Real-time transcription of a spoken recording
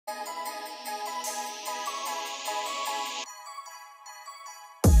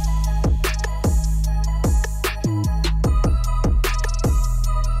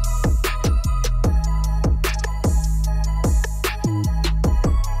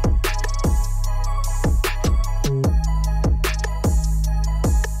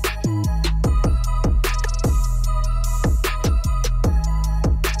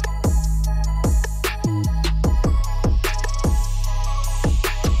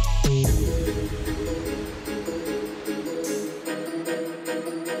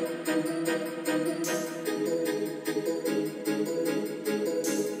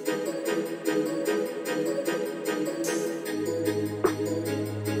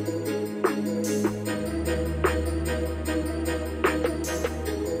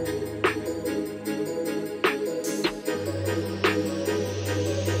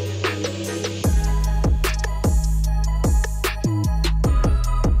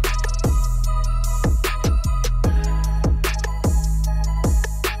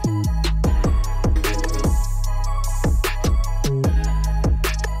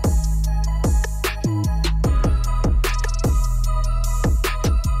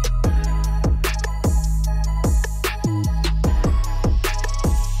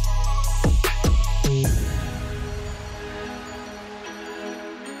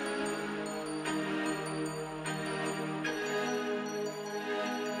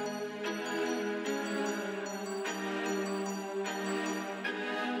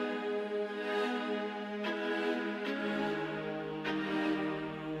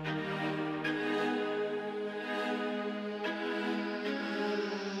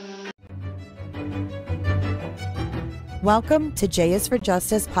Welcome to J is for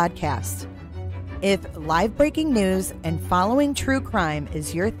Justice podcast. If live breaking news and following true crime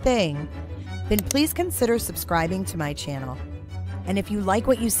is your thing, then please consider subscribing to my channel. And if you like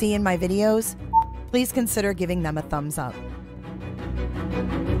what you see in my videos, please consider giving them a thumbs up.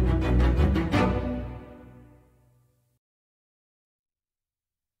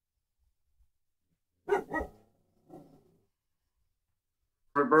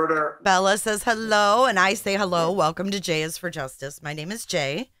 Roberta. Bella says hello, and I say hello. Welcome to J is for Justice. My name is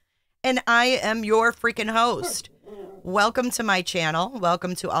Jay, and I am your freaking host. Welcome to my channel.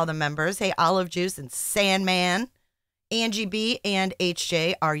 Welcome to all the members. Hey, Olive Juice and Sandman, Angie B, and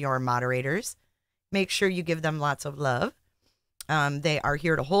HJ are your moderators. Make sure you give them lots of love. They are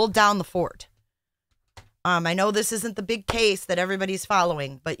here to hold down the fort. I know this isn't the big case that everybody's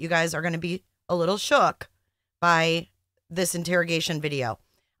following, but you guys are going to be a little shook by this interrogation video.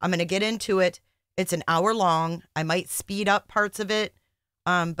 I'm going to get into it. It's an hour long. I might speed up parts of it.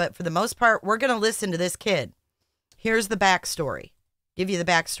 But for the most part, we're going to listen to this kid. Here's the backstory. Give you the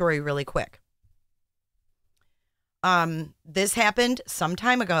backstory really quick. This happened some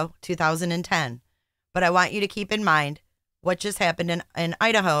time ago, 2010. But I want you to keep in mind what just happened in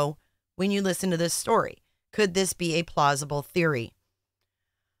Idaho when you listen to this story. Could this be a plausible theory?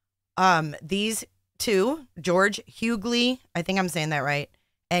 These two, George Huguely, I think I'm saying that right,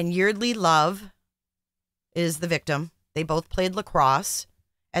 and Yeardley Love is the victim. They both played lacrosse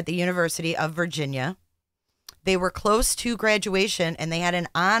at the University of Virginia. They were close to graduation, and they had an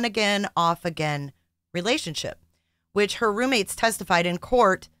on-again, off-again relationship, which her roommates testified in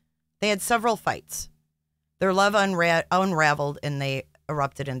court. They had several fights. Their love unraveled, and they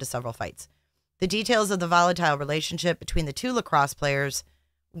erupted into several fights. The details of the volatile relationship between the two lacrosse players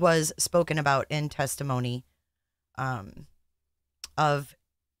was spoken about in testimony of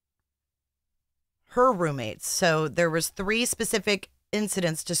her roommates. So there was 3 specific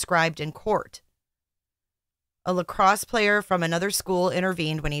incidents described in court. A lacrosse player from another school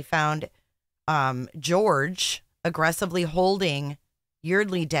intervened when he found George aggressively holding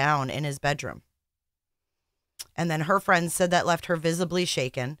Yeardley down in his bedroom. And then her friend said that left her visibly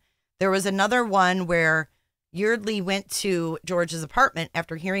shaken. There was another one where Yeardley went to George's apartment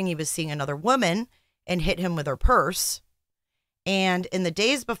after hearing he was seeing another woman and hit him with her purse. And in the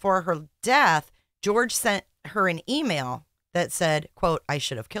days before her death, George sent her an email that said, quote, "I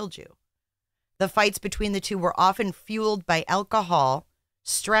should have killed you." The fights between the two were often fueled by alcohol,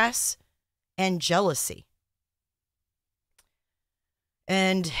 stress, and jealousy.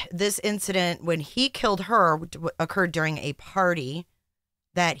 And this incident, when he killed her, occurred during a party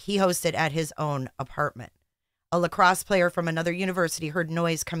that he hosted at his own apartment. A lacrosse player from another university heard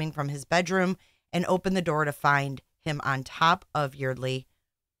noise coming from his bedroom and opened the door to find him on top of Yeardley,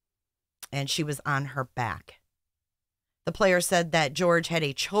 and she was on her back. The player said that George had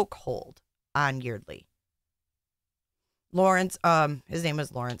a chokehold on Yeardley. Lawrence, his name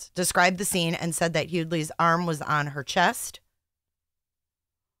was Lawrence, described the scene and said that Yeardley's arm was on her chest.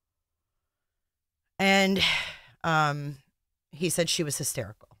 And he said she was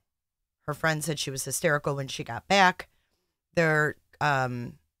hysterical. Her friend said she was hysterical when she got back. Their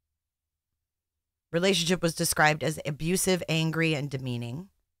relationship was described as abusive, angry, and demeaning.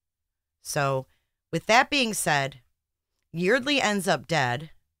 So with that being said, Yeardley ends up dead.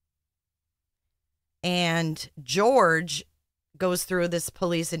 And George goes through this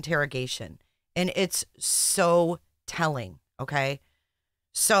police interrogation. And it's so telling, okay?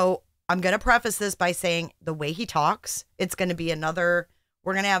 So I'm going to preface this by saying the way he talks, it's going to be another...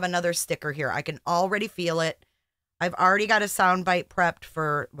 We're going to have another sticker here. I can already feel it. I've already got a soundbite prepped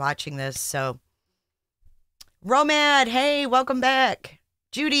for watching this. So, Romad, hey, welcome back.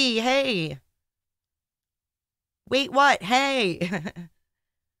 Judy, hey. Wait, what? Hey.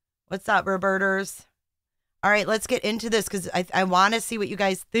 What's up, Roberters? All right, let's get into this because I want to see what you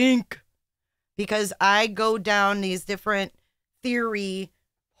guys think. Because I go down these different theory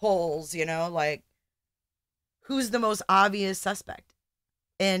holes, you know, like who's the most obvious suspect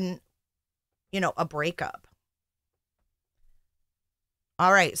in, you know, a breakup.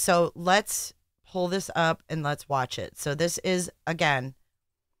 All right, so let's pull this up and let's watch it. So this is, again,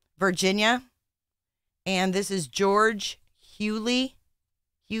 Virginia, and this is George Huguely.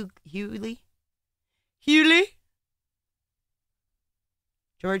 Huguely?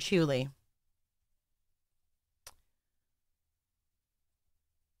 George Huguely.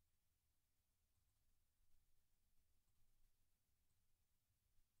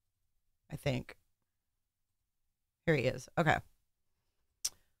 I think. Here he is. Okay.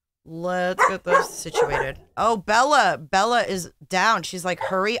 Let's get this situated. Oh, Bella. Bella is down. She's like,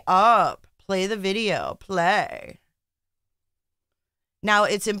 hurry up, Play the video. Play. Now,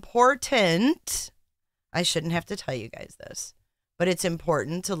 it's important. I shouldn't have to tell you guys this, but it's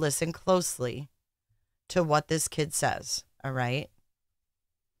important to listen closely to what this kid says. All right.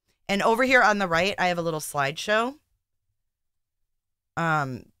 And over here on the right, I have a little slideshow.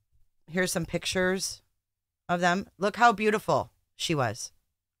 Here's some pictures of them. Look how beautiful she was.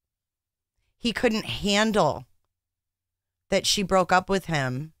 He couldn't handle that she broke up with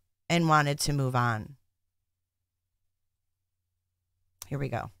him and wanted to move on. Here we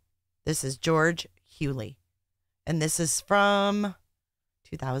go. This is George Huguely, and this is from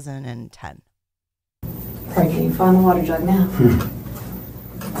 2010. Right, can you find the water jug now?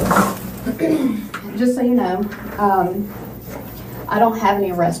 Just so you know, I don't have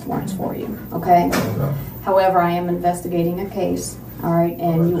any arrest warrants for you, okay? However, I am investigating a case, all right,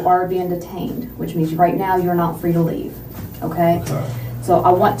 and you are being detained, which means right now you're not free to leave, okay? So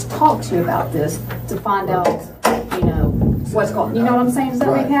I want to talk to you about this to find out, you know, what's going on. You know what I'm saying? Does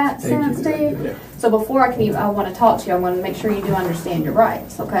that make sense to you? So before I want to talk to you, I want to make sure you do understand your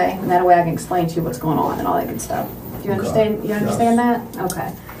rights, okay? And that way I can explain to you what's going on and all that good stuff. Do you understand? You understand that?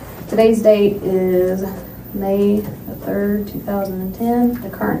 Okay. Today's date is May the 3rd, 2010.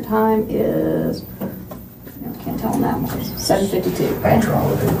 The current time is, I can't tell on that one, 7:52. Okay? My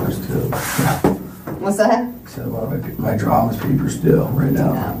drama papers too. What's that? So my drama's papers still right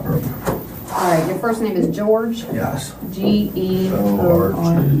now. All right, your first name is George. Yes. G-E-O-R-G.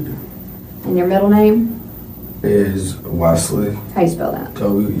 And your middle name? Is Wesley. How you spell that?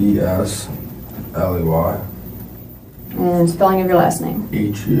 W-E-S-L-E-Y. And spelling of your last name?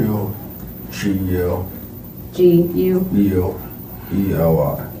 H-U-G-U. G-U.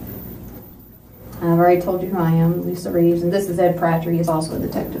 U-E-L-Y. I've already told you who I am, Lisa Reeves, and this is Ed Pratcher. He is also a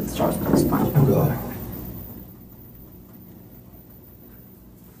detective at the Charles Police Department. Okay.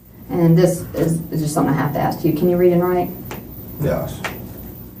 And this is just something I have to ask you. Can you read and write? Yes.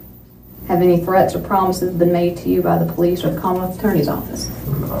 Have any threats or promises been made to you by the police or the Commonwealth Attorney's Office?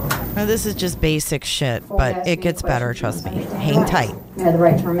 No. Now, this is just basic shit, but it gets better, trust me. Hang tight. You have the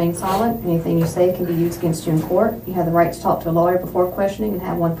right to remain silent. Anything you say can be used against you in court. You have the right to talk to a lawyer before questioning and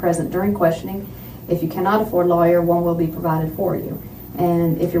have one present during questioning. If you cannot afford a lawyer, one will be provided for you.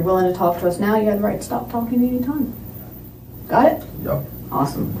 And if you're willing to talk to us now, you have the right to stop talking anytime. Got it? Yep.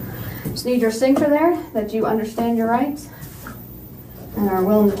 Awesome. Just need your signature there that you understand your rights and are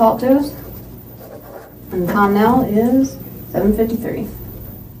willing to talk to us. And the time now is 7:53.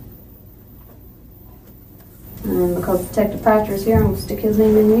 And because Detective Pratcher is here, I'm going to stick his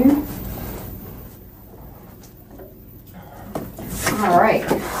name in here. All right.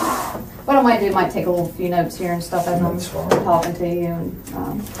 What I might do, might take a little few notes here and stuff as I'm talking to you. And,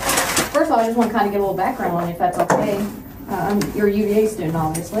 first of all, I just want to kind of get a little background on you, if that's okay. You're a UVA student,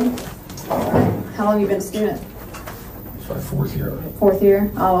 obviously. How long have you been a student? It's my 4th year. 4th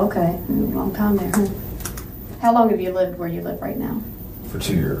year? Oh, okay. Long time there, huh? How long have you lived where you live right now? For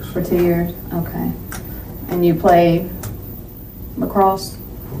 2 years. For 2 years? Okay. And you play lacrosse?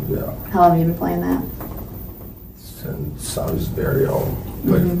 Yeah. How long have you been playing that? Since I was very young.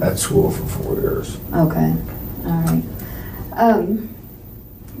 But at school for 4 years. Okay. All right.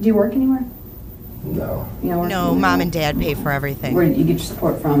 Do you work anywhere? No. You don't work No, anywhere? mom and dad pay for everything. Where do you get your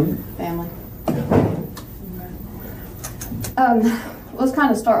support from? Family? Let's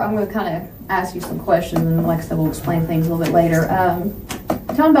kind of start. I'm going to kind of ask you some questions, and like I said, we'll explain things a little bit later.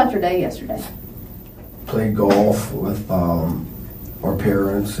 Tell me about your day yesterday. Played golf with our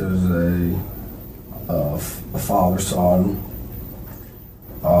parents. It was a father-son.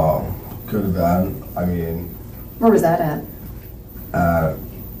 Good event. I mean. Where was that at? At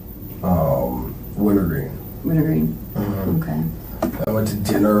Wintergreen. Wintergreen. Mm-hmm. Okay. I went to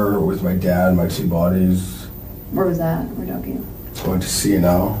dinner with my dad and my 2 buddies. Where was that? Where did you? I went to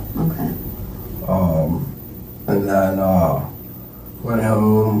C&L. Okay. And then went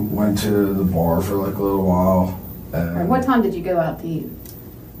home, went to the bar for like a little while. And What time did you go out to eat?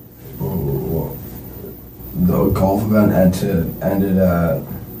 The golf event ended at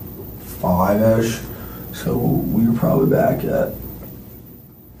 5-ish, so we were probably back at,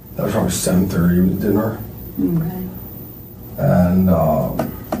 that was probably 7:30 with dinner. Okay. And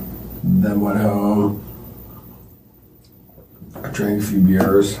then went home, I drank a few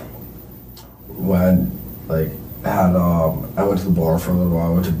beers, went, like, I went to the bar for a little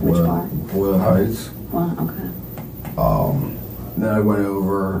while. I went to Boylan Heights. Well, okay. Then I went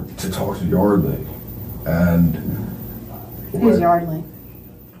over to talk to Yeardley. And Who's Yeardley?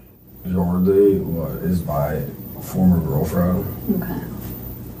 Yeardley is my former girlfriend. Okay.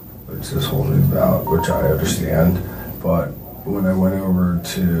 Which this whole thing's about, which I understand. But when I went over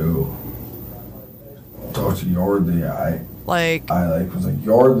to talked to Yeardley, I was like,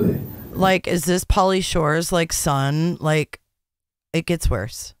 Yeardley. Like, is this Pauly Shore's, like, son? Like, it gets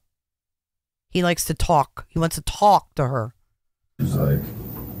worse. He likes to talk. He wants to talk to her. He was, like,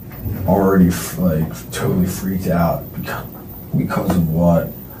 already, like, totally freaked out because of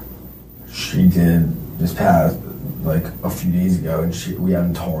what she did this past, like, a few days ago. And we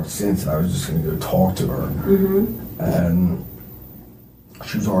haven't talked since. And I was just going to go talk to her. And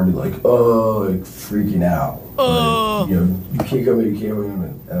she was already like, like freaking out. Like, you know, you can't come in, you can't come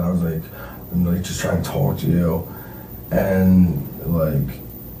in. And I was like, I'm like just trying to talk to you. And like,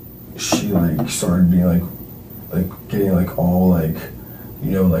 she like started being like getting like all like,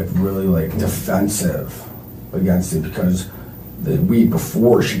 you know, like really like defensive against it because the week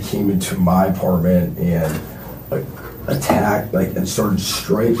before she came into my apartment and like attacked like and started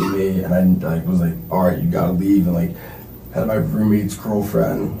striking me, and I like was like, all right, you gotta leave, and like had my roommate's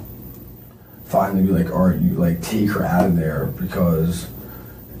girlfriend finally be like, all right, you like take her out of there because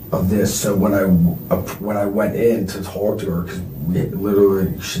of this. So when I went in to talk to her, because we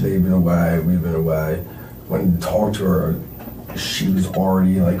literally they've been away, we've been away, when I talked to her, she was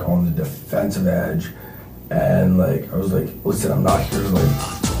already like on the defensive edge, and like I was like, listen, I'm not here to like,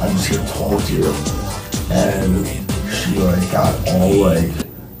 I'm just here to talk to you. And she like got all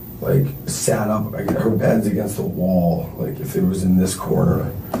like sat up, like her bed's against the wall, like if it was in this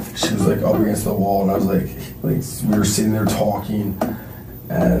corner, she was like up against the wall, and I was like we were sitting there talking,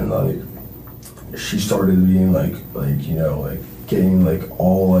 and like she started being like you know like getting like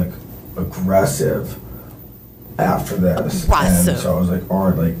all like aggressive after this. And so I was like, all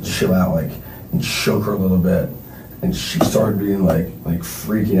right, like chill out, like, and shook her a little bit, and she started being like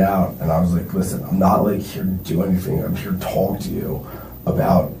freaking out, and I was like, listen, I'm not like here to do anything, I'm here to talk to you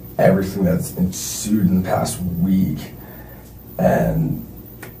about everything that's ensued in the past week. And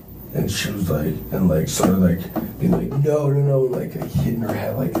she was like, and like started like being like, no, like hitting her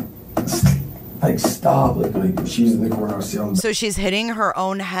head, like stop, like she was in the corner, I was sitting. So she's hitting her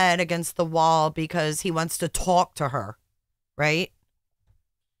own head against the wall because he wants to talk to her, right?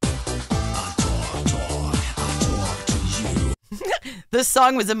 This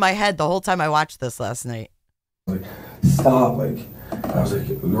song was in my head the whole time I watched this last night. Like, stop, like, I was like,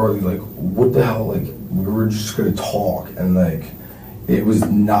 we were like, what the hell, like, we were just gonna talk, and like, it was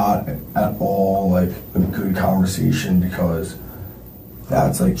not at all like a good conversation because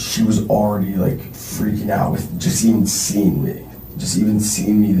that's like, she was already like freaking out with just even seeing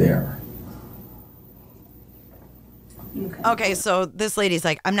me there. Okay, so this lady's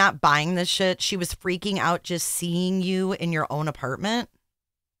like, I'm not buying this shit. She was freaking out just seeing you in your own apartment.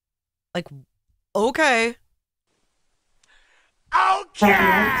 Like, okay.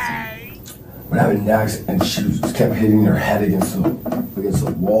 What happened next, and she just kept hitting her head against the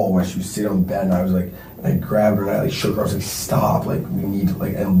wall while she was sitting on the bed, and I was like, I grabbed her and I like shook her. I was like, stop, like we need to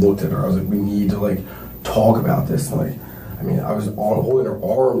like, and looked at her. I was like, we need to like talk about this. And like, I mean, I was on holding her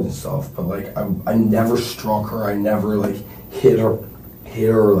arms and stuff, but like I never struck her. I never like hit her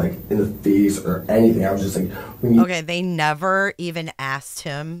like in the face or anything. I was just like, we need. Okay, they never even asked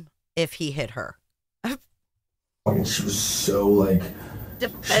him if he hit her. And she was so like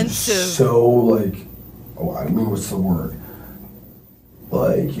defensive. So like, oh, I mean, what's the word?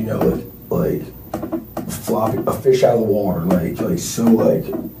 Like, you know, like flopping a fish out of the water. Like so like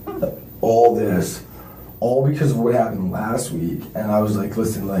all this, all because of what happened last week. And I was like,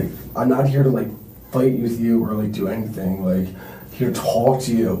 listen, like I'm not here to like fight with you or like do anything. Like here to talk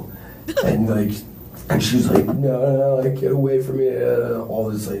to you. And like, and she was like, no, like get away from me.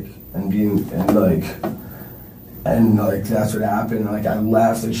 All this like and like that's what happened. Like I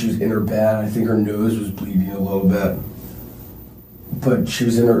left, like she was in her bed. I think her nose was bleeding a little bit, but she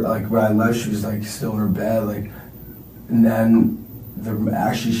was in her, like when I left, she was like still in her bed. Like, and then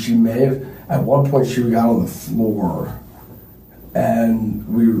actually she may have at one point she got on the floor, and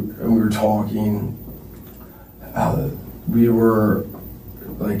we were talking. We were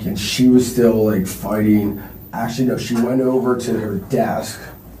like, and she was still like fighting. Actually, no, she went over to her desk.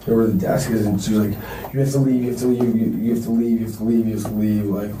 Where the desk is, and she was like, you have to leave, you have to leave, you have to leave, you have to leave, you have to leave,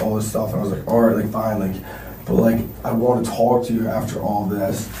 like all this stuff. And I was like, all right, like fine, like, but like I want to talk to you after all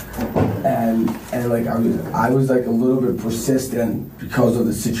this. And like I was like a little bit persistent because of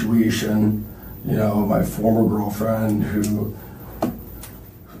the situation, you know, my former girlfriend who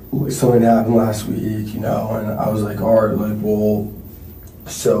something happened last week, you know, and I was like, all right, like, well,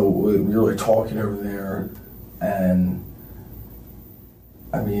 so we were like talking over there, and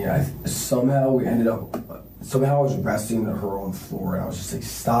I mean, somehow I was resting her on the floor, and I was just like,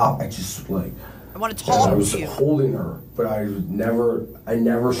 stop. I just like, I want to And talk I was to you. holding her, but I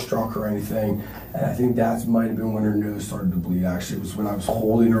never struck her or anything. And I think that might have been when her nose started to bleed. Actually, it was when I was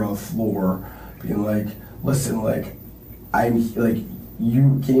holding her on the floor, being like, "Listen, like, I'm like,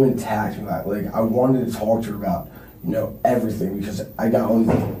 you came and attacked me. Like, I wanted to talk to her about, you know, everything because I got all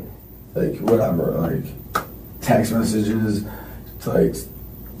these, like, whatever, like, text messages, like,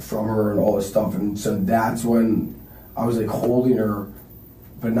 from her and all this stuff. And so that's when I was like holding her,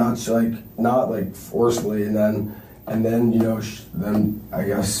 but not forcefully. And then you know, then I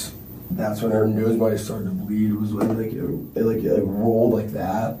guess that's when her nose might have started to bleed. Was when it rolled like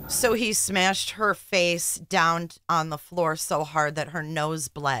that. So he smashed her face down on the floor so hard that her nose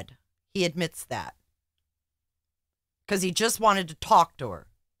bled. He admits that. Because he just wanted to talk to her.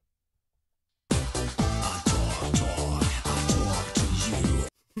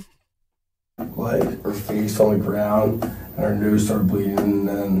 Like her face on the ground and her nose started bleeding,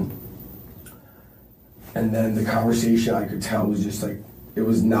 and then the conversation I could tell was just like it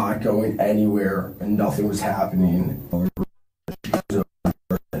was not going anywhere and nothing was happening.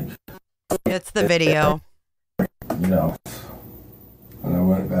 It's the video. You know, and I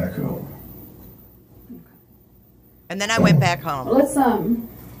went back home. And then I went back home. Let's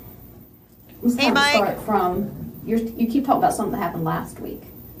Hey, Mike. start from you keep talking about something that happened last week.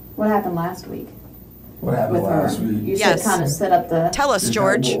 What happened last week? What happened With last her? week? You Yes. said kind of set up the. Tell us,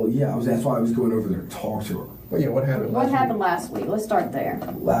 George. Well, yeah, that's why I was going over there to talk to her. Well, yeah, what happened What happened last week? Let's start there.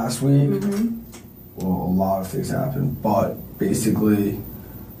 Last week, well, a lot of things happened, but basically,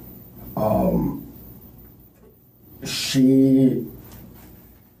 she.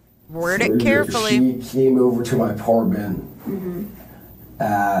 Word it carefully. She came over to my apartment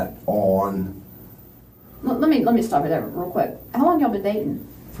Let me stop you there real quick. How long y'all been dating?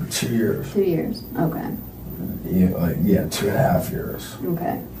 for 2 years. 2 years. Okay. Yeah, 2.5 years.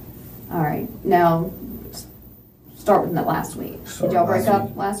 Okay. All right. Now, start with that last week. Start Did y'all break last up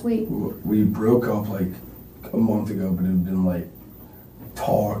week. last week? We broke up like a month ago, but it had been like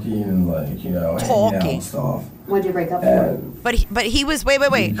talking and like, you know, hanging out Talking. and stuff. What'd you break up for? And But he was, wait.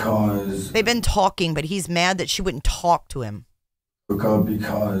 because They've been talking, but he's mad that she wouldn't talk to him. broke up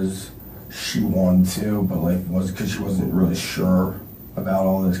because she wanted to, but like was because she wasn't really sure about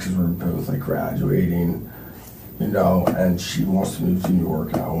all this because we were both like graduating, you know, and she wants to move to New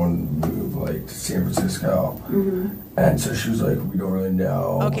York and I want to move like to San Francisco. And so she was like, we don't really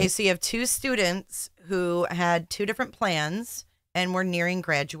know. Okay, so you have two students who had two different plans and were nearing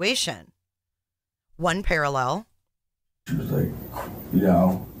graduation. One parallel. She was like, you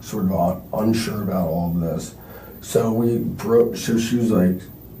know, sort of unsure about all of this. So we broke, so she was like,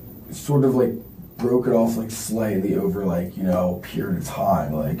 sort of like broke it off like slightly over like, you know, a period of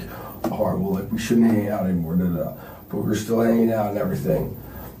time. Like, all right, well, like we shouldn't hang out anymore, but we were still hanging out and everything.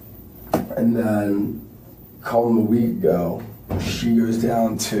 And then, come a week ago, she went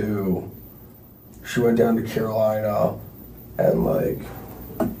down to Carolina and like,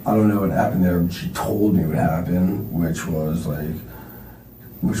 I don't know what happened there, but she told me what happened, which was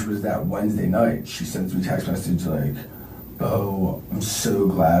that Wednesday night. She sends me a text message like, "Oh, I'm so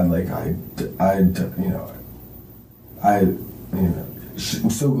glad, like I'm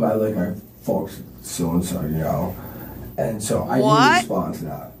so glad, like I fucked so and so, you know." And so I didn't respond to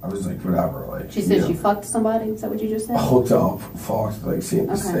that. I was like, whatever, like. She said she fucked somebody. Is that what you just said? Hooked up, fucked, like same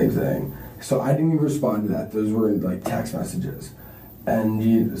thing. So I didn't even respond to that. Those were like text messages.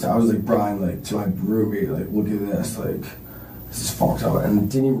 And so I was like, Brian, like to my roommate, like, look at this, like, this is fucked up, and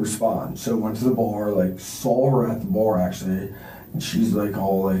didn't even respond. So went to the bar, like, saw her at the bar actually, and she's like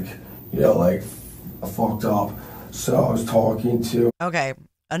all like, you know, like fucked up. So I was talking to. Okay,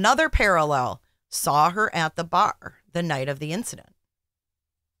 another parallel. Saw her at the bar the night of the incident.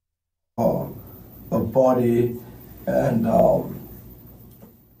 A buddy, and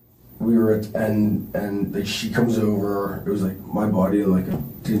we were at, and like she comes over. It was like my buddy, and like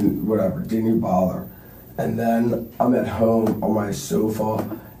didn't even bother. And then I'm at home on my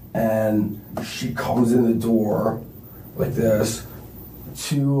sofa, and she comes in the door like this.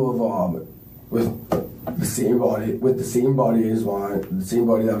 Two of them with the same body as mine, the same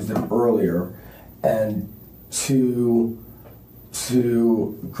body that was there earlier, and two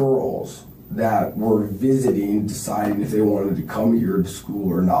girls that were visiting, deciding if they wanted to come here to school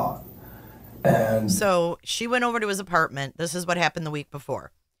or not. And so she went over to his apartment. This is what happened the week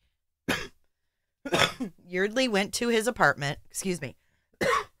before. Yeardley went to his apartment. Excuse me.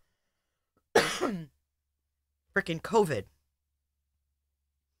 Freaking COVID.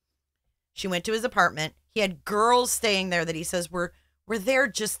 She went to his apartment. He had girls staying there that he says were there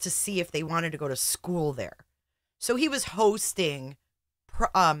just to see if they wanted to go to school there. So he was hosting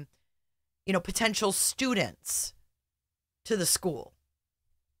potential students to the school.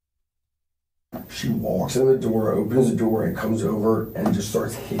 She walks in the door, opens the door, and comes over and just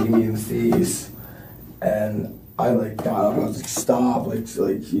starts hitting me in the face. And I like got up and I was like, stop, like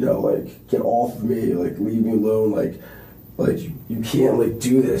get off of me, like leave me alone, like you can't like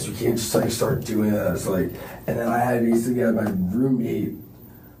do this, you can't just like start doing this, like. And then I had basically had my roommate,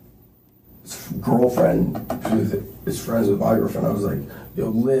 girlfriend, who is friends with my girlfriend. I was like, yo,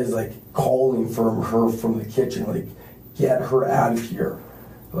 Liz, like calling from her from the kitchen, like get her out of here,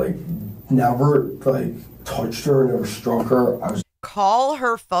 like never like touched her, never struck her. I was call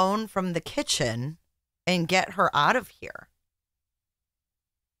her phone from the kitchen and get her out of here.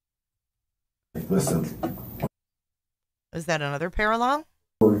 like, listen, Is that another parallel?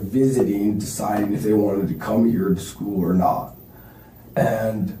 we're visiting, deciding if they wanted to come here to school or not.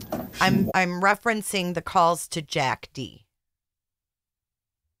 And I'm referencing the calls to Jack D.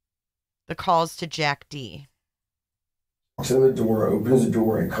 The calls to Jack D. walks in the door, opens the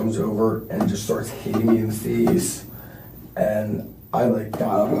door, and comes over and just starts hitting me in the face. And I like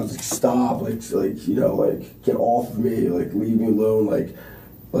got up and I was like, stop, like get off of me, like leave me alone, like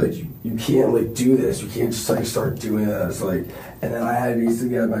you can't like do this, you can't just like start doing this, like. And then I had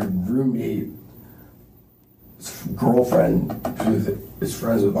basically had my roommate, girlfriend, who is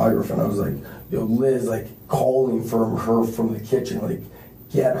friends with my girlfriend. I was like, yo, Liz, like calling from her from the kitchen, like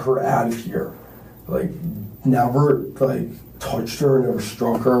get her out of here, like never like touched her, never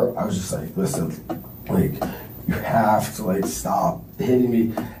struck her. I was just like, listen, like you have to like stop hitting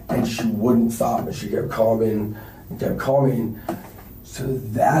me. And she wouldn't stop, and she kept coming and kept coming. So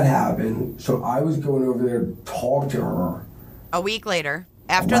that happened. So I was going over there to talk to her A week later,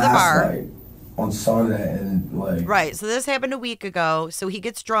 after the last bar. night on Sunday, and like Right. So this happened a week ago. So he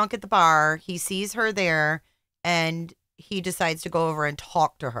gets drunk at the bar. He sees her there, and he decides to go over and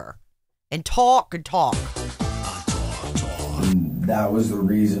talk to her. And talk and talk. And that was the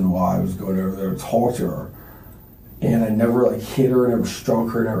reason why I was going over there to talk to her. And I never like hit her, never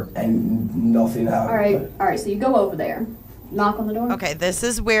struck her, never, and nothing happened. All right. So you go over there, knock on the door. Okay, this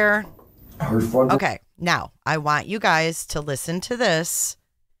is where. Her front door. Okay, now I want you guys to listen to this.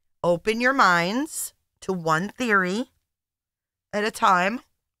 Open your minds to one theory at a time.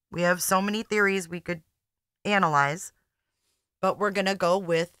 We have so many theories we could analyze, but we're going to go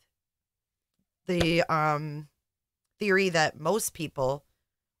with the theory that most people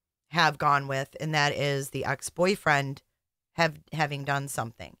have gone with, and that is the ex-boyfriend having done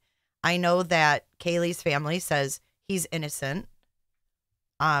something. I know that Kaylee's family says he's innocent,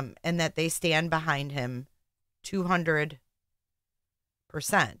 and that they stand behind him 200%.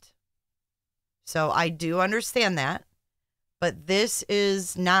 So I do understand that, but this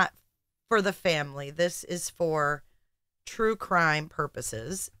is not for the family. This is for true crime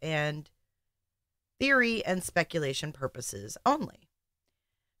purposes and theory and speculation purposes only.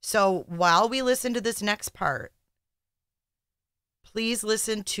 So while we listen to this next part, please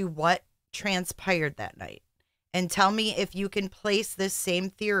listen to what transpired that night and tell me if you can place this same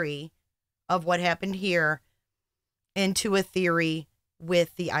theory of what happened here into a theory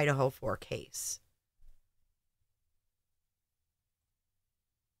with the Idaho 4 case.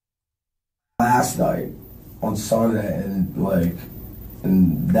 Last night on Sunday,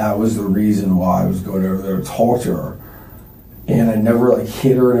 and that was the reason why I was going over there to talk to her. And I never like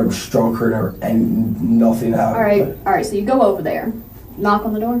hit her, never struck her, never, and nothing happened. All right. So you go over there, knock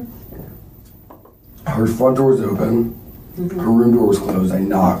on the door. Her front door was open. Mm-hmm. Her room door was closed. I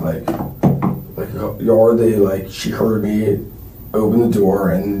knocked like yardly, like she heard me, opened the door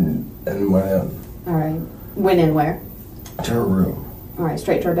and went in. All right. Went in where? To her room. All right.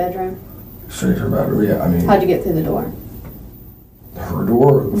 Straight to her bedroom. Straight to her bedroom. Yeah, I mean. How'd you get through the door? Her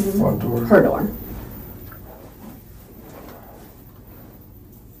door or the front door? Her door.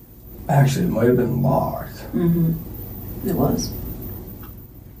 Actually, it might have been locked. Mm-hmm. It was.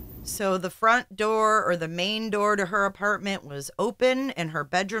 So the front door or the main door to her apartment was open and her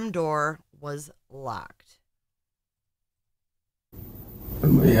bedroom door was locked.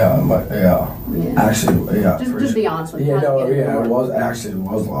 Yeah. Actually, yeah. Just be honest with me. Yeah, no, yeah, it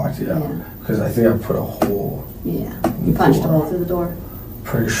was locked, yeah. Because I think I put a hole. Yeah. You punched a hole through the door?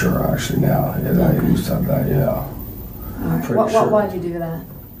 Pretty sure, actually, now. Yeah, that you said that, yeah. All right. Pretty sure. Why'd you do that?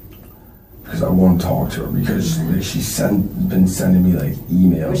 Because I want to talk to her, because like, she's been sending me like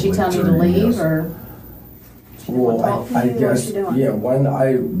emails. Was she like, telling you to leave, or? Well, I guess, yeah,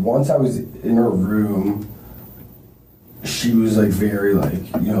 once I was in her room, she was like very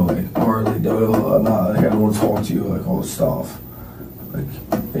like, or like, I'm not, like, I don't want to talk to you, like all this stuff. Like,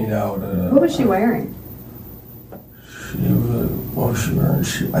 What was she wearing? What was she wearing?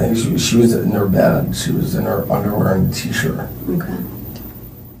 I think she was in her bed. She was in her underwear and a t-shirt. Okay.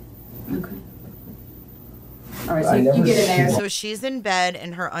 Okay. All right, so you get in there. So she's in bed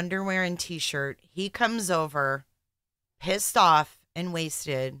in her underwear and t-shirt. He comes over, pissed off and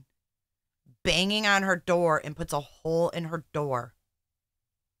wasted, banging on her door and puts a hole in her door.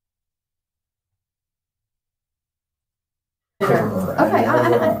 Okay,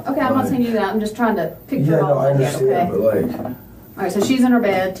 I'm not saying you that. I'm just trying to picture it all I in my head, understand, okay? but like... All right, so she's in her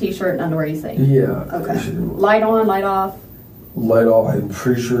bed, t-shirt and underwear, you think? Yeah. Okay. Light on, light off? Light off. I'm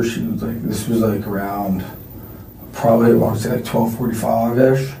pretty sure she was like, this was like around, probably, I want to say like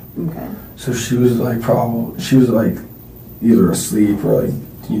 12:45-ish. Okay. So she was like either asleep or like,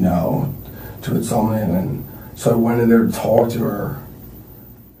 doing something. And so I went in there to talk to her,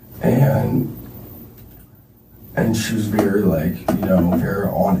 and she was very like, very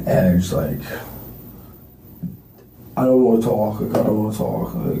on edge, like, I don't want to talk, like, I don't want to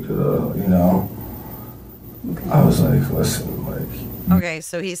talk, like, Okay. I was like, listen, like. Okay,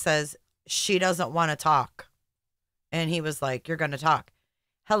 so he says, she doesn't want to talk. And he was like, you're going to talk.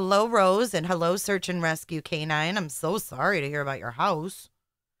 Hello, Rose, and hello, Search and Rescue Canine. I'm so sorry to hear about your house.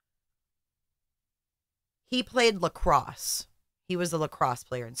 He played lacrosse. He was a lacrosse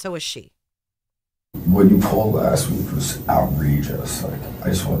player, and so was she. What you pulled last week was outrageous. Like, I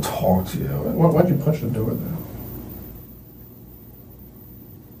just want to talk to you. Why'd you punch the door then?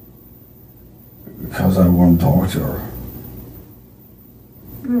 Because I want to talk to her.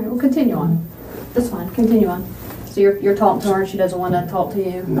 All right, well, continue on. That's fine. Continue on. So you're talking to her, and she doesn't want to talk to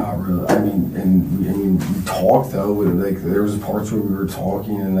you? Not really. I mean, we talked though. Like, there was parts where we were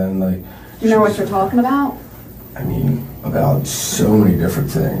talking, and then like. Do you know what you're talking about? I mean, about so many different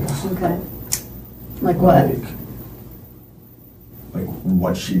things. Okay. Like what? Like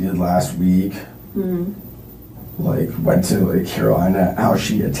what she did last week. Mm-hmm. Like went to like Carolina, how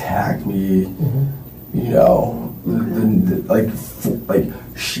she attacked me. Mm-hmm. Like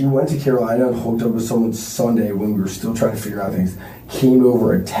she went to Carolina and hooked up with someone Sunday when we were still trying to figure out things. Came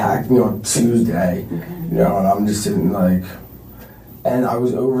over, attacked me on Tuesday. Okay. And I'm just sitting like, and I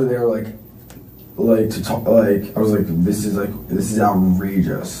was over there like to talk. Like I was like, this is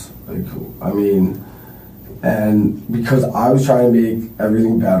outrageous. Like, I mean, and because I was trying to make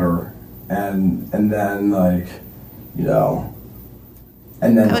everything better, and then like,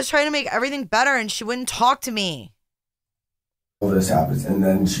 and then I was trying to make everything better, and she wouldn't talk to me. All this happens, and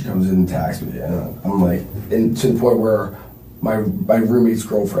then she comes in and attacks me, and I'm like, and to the point where my roommate's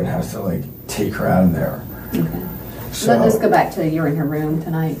girlfriend has to like take her out of there. Okay. So let's go back to you're in her room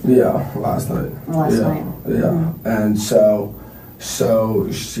tonight. Yeah, last night. Last night. Yeah, mm-hmm. And so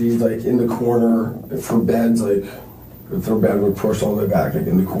she's like in the corner. If her bed would push all the way back, like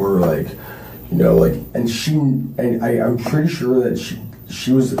in the corner, like, and I'm pretty sure that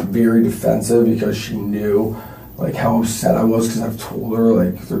she was very defensive because she knew like how upset I was, because I've told her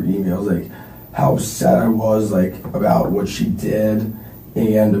like through emails like how upset I was like about what she did,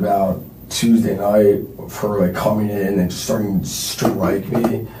 and about Tuesday night for like coming in and starting to strike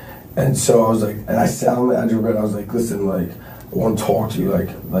me. And so I was like, and I sat on the edge of the bed, I was like, listen, like, I want to talk to you, like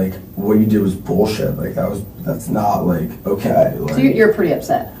what you did was bullshit. Like that's not like okay. Like, so you're pretty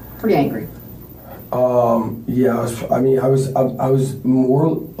upset, pretty angry. Yeah, I was more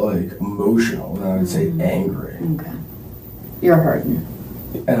like emotional than I would say angry. Okay. You're hurting.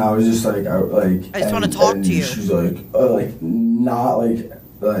 And I was just like, I just want to talk to you. She's like not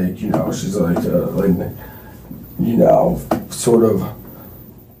like she's like sort of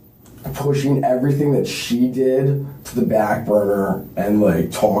pushing everything that she did to the back burner, and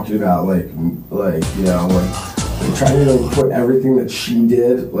like talking about like trying to put everything that she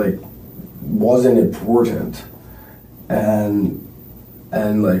did like wasn't important, and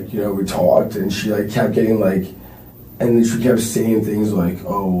like we talked, and she like kept getting like, and then she kept saying things like,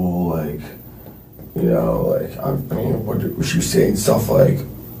 oh well, like what she was saying, stuff like,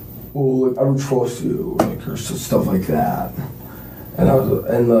 well, like, I don't trust you, like, or stuff like that. And I was,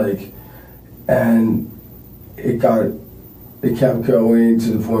 and it kept going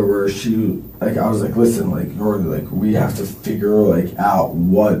to the point where she, like, I was like, listen, like, we have to figure, like, out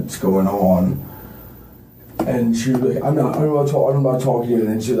what's going on. And she was like, I'm not talking to you. And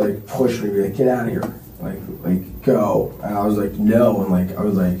then she, like, pushed me, like, get out of here. Like, go. And I was like, no. And, like, I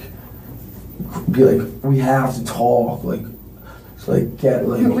was like, be like, we have to talk. Like, so, like, get,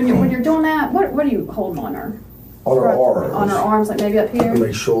 like. When you're doing that, what are you holding on her? On her arms. On her arms, like maybe up here?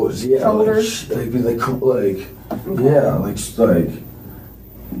 Like shoulders, yeah. Shoulders? Like yeah, like,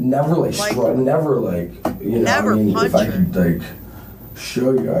 never, like, never, like, never I mean, punch if I her. could, like,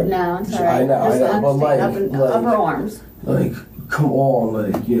 show you. No, it's all right. I know, Just but like, up her arms. like, come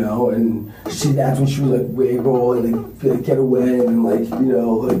on, like, you know, and that's when she would like wiggle and like get away and like, you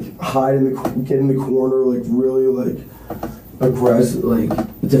know, like hide get in the corner, like really like aggressive, like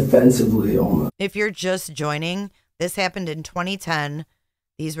defensively almost. If you're just joining, this happened in 2010.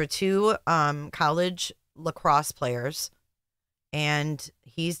 These were two college lacrosse players, and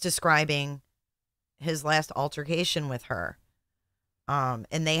he's describing his last altercation with her.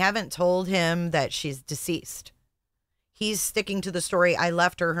 And they haven't told him that she's deceased. He's sticking to the story. I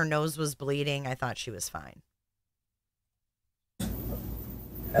left her. Her nose was bleeding. I thought she was fine.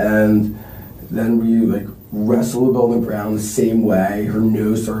 And then we like wrestled on the ground the same way. Her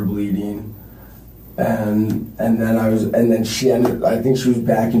nose started bleeding, and then she ended. I think she was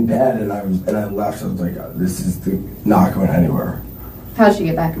back in bed, and I left. I was like, this is not going anywhere. How'd she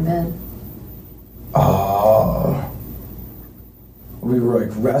get back in bed? We were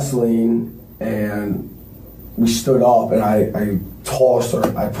like wrestling, and we stood up, and I tossed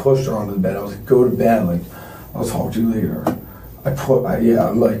her. I pushed her onto the bed. I was like, go to bed. Like, I'll talk to you later.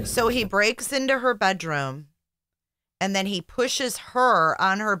 I'm like. So he breaks into her bedroom, and then he pushes her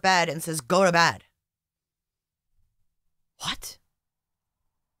on her bed and says, go to bed. What?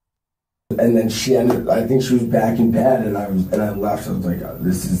 And then she ended. I think she was back in bed, and I left. I was like,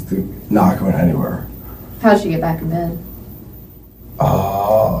 this is not going anywhere. How'd she get back in bed?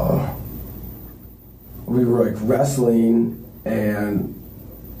 We were like wrestling, and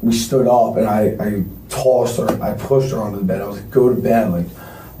we stood up, and I tossed her. I pushed her onto the bed. I was like, go to bed. Like,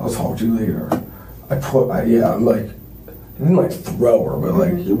 I'll talk to you later. I'm like, I didn't like throw her, but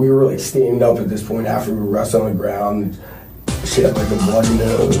like we were like standing up at this point after we were wrestling on the ground. She had like a bloody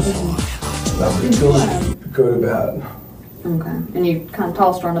nose. And I was like, go to bed. Okay. And you kind of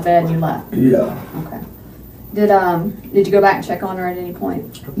tossed her on the bed and you left? Yeah. Okay. Did you go back and check on her at any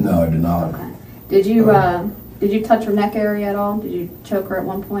point? No, I did not. Okay. Did you touch her neck area at all? Did you choke her at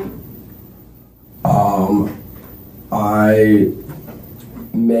one point? I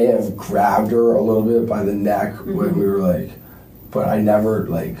may have grabbed her a little bit by the neck when we were like, but I never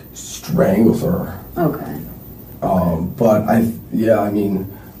like strangled her. Okay. But I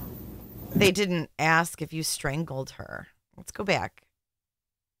mean. They didn't ask if you strangled her. Let's go back.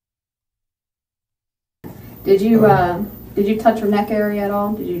 Did you touch her neck area at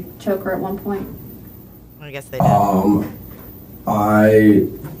all? Did you choke her at one point? I guess they did. I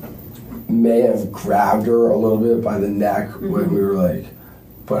may have grabbed her a little bit by the neck when we were like,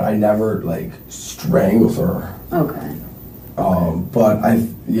 but I never like strangled her. Okay. But I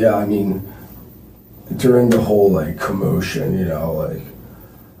mean, during the whole like commotion, you know, like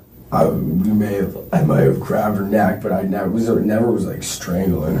I might have grabbed her neck, but I never was like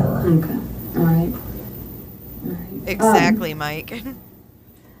strangling her. Okay. All right. Exactly, Mike.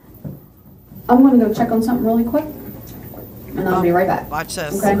 I'm going to go check on something really quick, and I'll be right back. Watch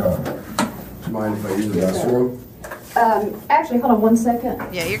this. Okay. Do you mind if I use the restroom? Actually, hold on one second.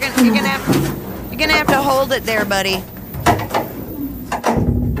 Yeah, you're gonna have to hold it there, buddy.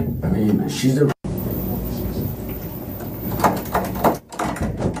 I mean, she's a.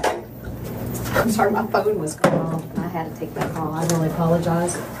 I'm sorry, my phone was going off, and I had to take that call. I really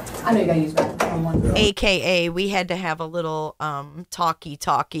apologize. I know you got to use that on one. AKA, we had to have a little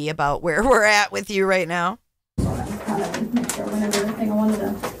talkie about where we're at with you right now. Sorry, I'm kind of make sure I went over everything I wanted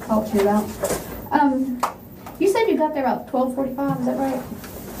to talk to you about. You said you got there about 12:45. Is that right?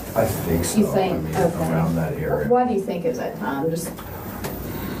 I think so. You think? I mean, Okay. around that area. Why do you think it was that time? Just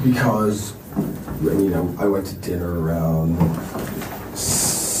Because, I mean, I went to dinner around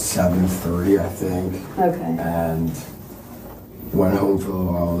 7:30, I think. okay. And went home for a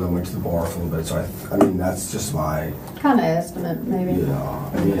little while, then went to the bar for a little bit. So I mean, that's just my, Kind of estimate, maybe. you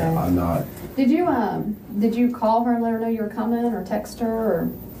know, I mean, Okay. I'm not. Did you call her and let her know you were coming, or text her, or?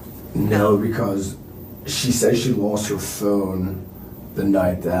 No, because she said she lost her phone the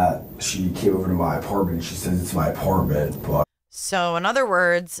night that she came over to my apartment. She says it's my apartment, but. So, in other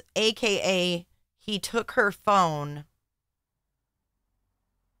words, AKA, he took her phone,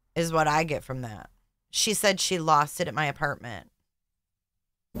 is what I get from that. She said she lost it at my apartment.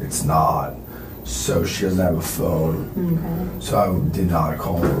 It's not. So she doesn't have a phone. Okay. So I did not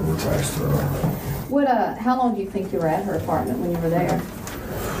call her or text her. How long do you think you were at her apartment when you were there?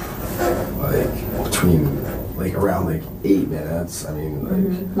 Like between, like around like 8 minutes. I mean,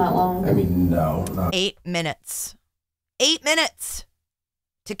 like. Not long. I mean, no, not. 8 minutes. 8 minutes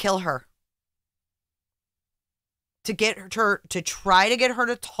to kill her. To get her to try to get her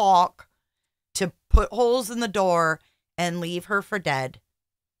to talk, to put holes in the door and leave her for dead.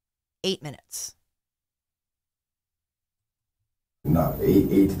 8 minutes. Not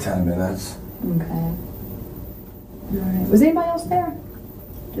 8 to 10 minutes. Okay. All right. Was anybody else there?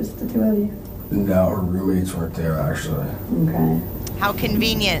 Just the two of you? No, her roommates weren't there actually. Okay. How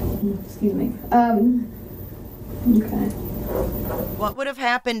convenient. Excuse me. Okay. What would have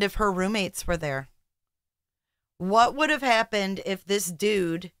happened if her roommates were there? What would have happened if this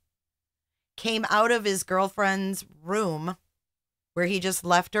dude came out of his girlfriend's room where he just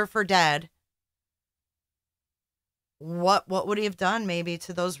left her for dead? What would he have done maybe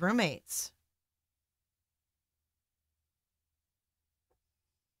to those roommates?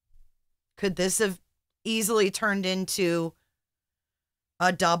 Could this have easily turned into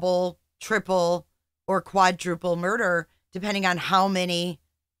a double, triple, or quadruple murder, depending on how many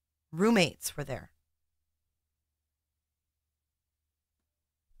roommates were there?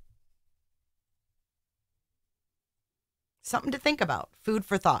 Something to think about. Food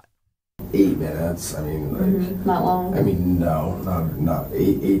for thought. 8 minutes. I mean, like, Not long? I mean, no, not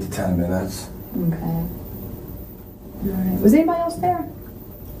 8 to 10 minutes. Okay. All right. Was anybody else there?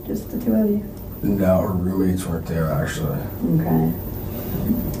 Just the two of you? No, her roommates weren't there actually. Okay.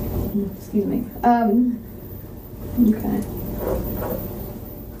 Excuse me. Okay.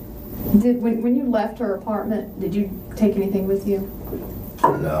 When you left her apartment, did you take anything with you?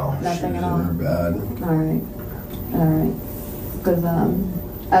 No, Nothing she at was all? in her bed. All right. All right. Because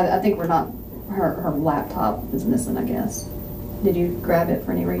I think we're not, her laptop is missing, I guess. Did you grab it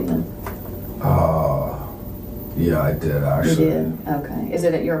for any reason? Yeah, I did actually. You did? Okay. Is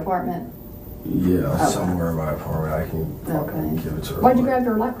it at your apartment? Yeah, Okay. somewhere in my apartment. I can probably give it to her. Why'd you grab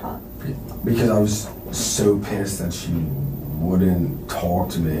her laptop? Because I was so pissed that she wouldn't talk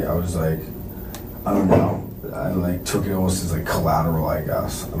to me. I was like, I don't know. I like took it almost as like collateral, I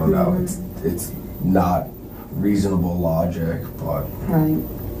guess. I don't know. It's not reasonable logic, but Right.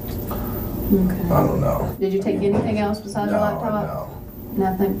 Okay. I don't know. Did you take anything else besides your laptop? No.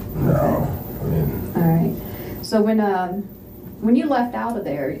 Nothing? No. Okay. I mean. All right. So when you left out of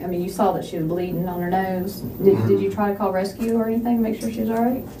there, I mean, you saw that she was bleeding on her nose. Did you try to call rescue or anything to make sure she was all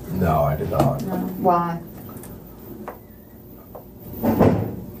right? No, I did not. No. Why?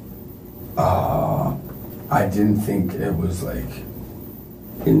 I didn't think it was like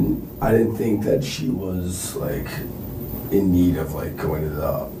I didn't think that she was like in need of like going to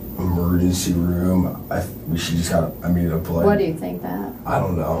the emergency room. She just got blood. What do you think that? I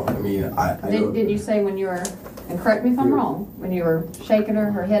don't know. I mean, Did you say when you were, and correct me if I'm wrong, when you were shaking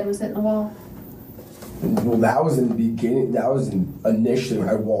her, her head was hitting the wall? Well, that was in the beginning. That was initially when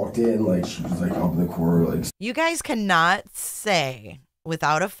I walked in. Like she was like up in the corner. Like You guys cannot say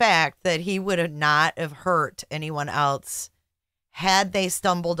without a fact that he would not have hurt anyone else had they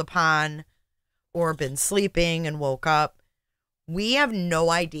stumbled upon or been sleeping and woke up. We have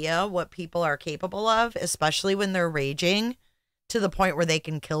no idea what people are capable of, especially when they're raging to the point where they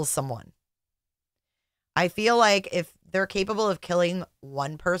can kill someone. I feel like if they're capable of killing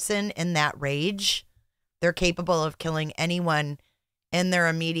one person in that rage, they're capable of killing anyone in their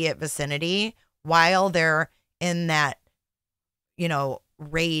immediate vicinity while they're in that,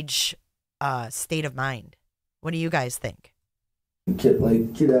 rage state of mind. What do you guys think? get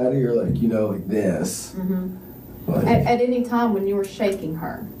out of here, like this. Mm-hmm. Like, At any time when you were shaking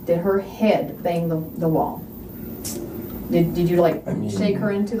her, did her head bang the wall? Did you shake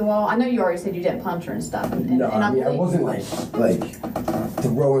her into the wall? I know you already said you didn't punch her and stuff. I wasn't like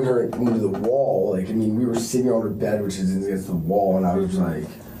throwing her into the wall. We were sitting on her bed, which is against the wall, and I was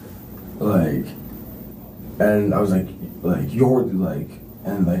and I was you're maybe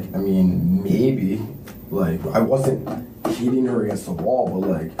I wasn't hitting her against the wall,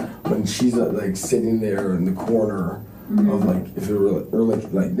 but when she's sitting there in the corner of if it were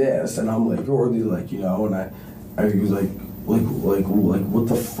like this, and I'm you're and I was what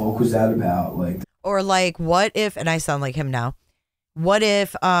the fuck was that about? Or what if, and I sound like him now, what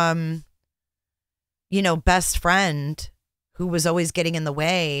if, best friend who was always getting in the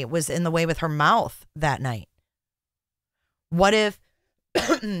way was in the way with her mouth that night? What if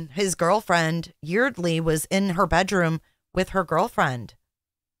his girlfriend, Yeardley, was in her bedroom with her girlfriend?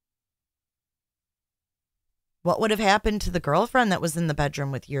 What would have happened to the girlfriend that was in the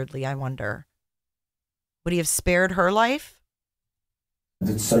bedroom with Yeardley, I wonder? Would he have spared her life?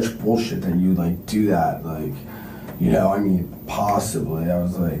 It's such bullshit that you do that. Possibly. I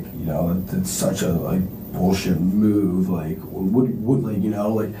was it's such a bullshit move.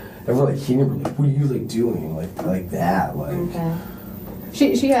 Ever hitting her, what are you doing? Like that. Okay.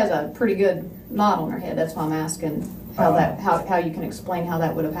 She has a pretty good knot on her head. That's why I'm asking how you can explain how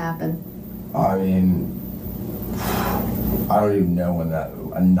that would have happened. I don't even know when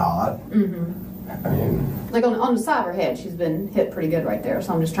a knot. I mean, Like on the side of her head, she's been hit pretty good right there.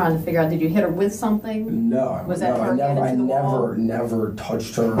 So I'm just trying to figure out, did you hit her with something? no. Was that no, her head into the wall? never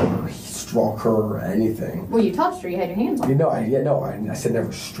touched her or struck her or anything. Well, you touched her. You had your hands on her. I said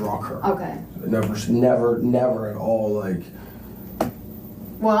never struck her. Okay. Never at all. Like,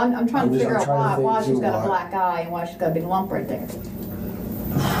 Well, I'm trying to figure out why she's got why. a black eye and why she's got a big lump right there.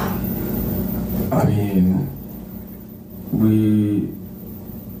 I mean, we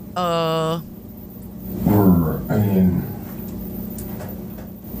were. I mean,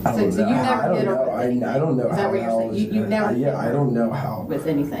 I don't So know. you never I don't hit her know. with I anything? don't know Is that how. what you're saying? You've never hit Yeah, I her don't know how. with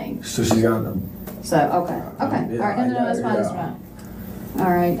anything. So she's got a. So okay. Yeah, All right. No, I know, that's fine. That's yeah. fine.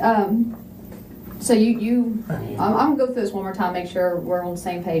 All right. So you. I mean, I'm gonna go through this one more time, make sure we're on the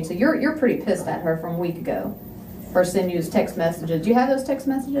same page. So you're pretty pissed at her from a week ago for sending you text messages. Do you have those text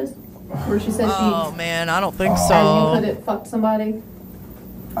messages where she says Oh man, I don't think she so. and you could have fucked somebody?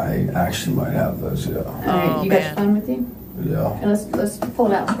 I actually might have those. Yeah. All right. You got your man. phone with you? Yeah. And let's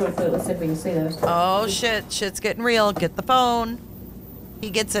pull it out and scroll through it. Let's see if we can see those. Oh shit, shit's getting real. Get the phone. He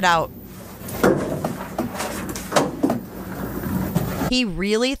gets it out. He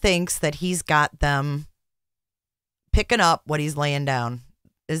really thinks that he's got them picking up what he's laying down.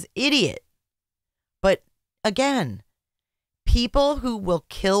 Is idiot. But again, people who will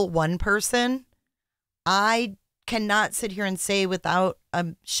kill one person, I cannot sit here and say without a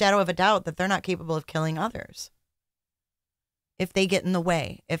shadow of a doubt that they're not capable of killing others. If they get in the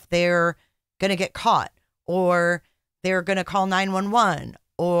way, if they're going to get caught, or they're going to call 911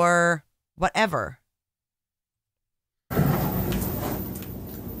 or whatever.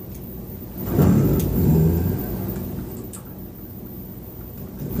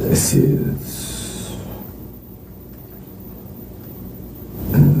 This is.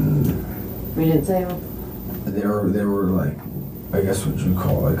 We didn't say. They were like, I guess what you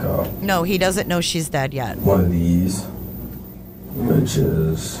call like No, he doesn't know she's dead yet. one of these, which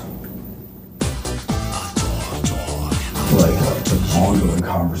is like an ongoing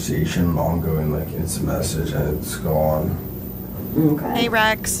conversation, ongoing like instant message, and it's gone. Okay. Hey,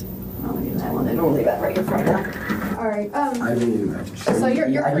 Rex. I'll leave that one. Then we'll leave that right in front of her. All right. I mean, I can show So you,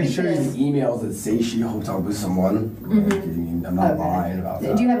 you're I can pretty show you pissed. the emails that say she hooked up with someone. Like, I mean, I'm not lying about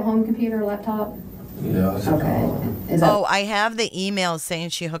that. Do you have a home computer, laptop? Yeah. It's like, Okay. Is that Oh, I have the email saying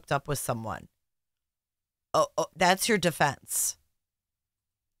she hooked up with someone. Oh, that's your defense.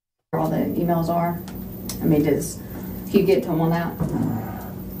 where all the emails are? I mean, can you get to them on that?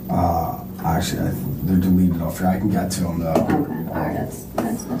 Actually, they're deleted off here. I can get to them though. Okay. All right.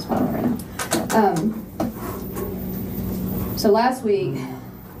 That's fine right now. So last week,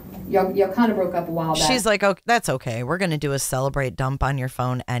 y'all kind of broke up a while back. She's like, oh, that's okay. We're going to do a celebrate dump on your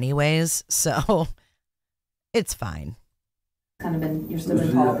phone anyways. So it's fine. kind of been, you're still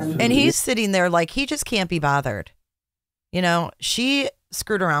been talking. And he's sitting there like he just can't be bothered. You know, she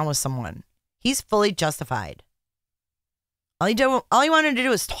screwed around with someone. He's fully justified. All he wanted to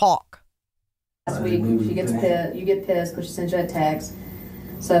do is talk. Last week, she gets pissed. You get pissed because she sends you a text.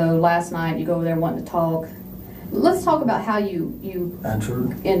 So last night, you go over there wanting to talk. Let's talk about how you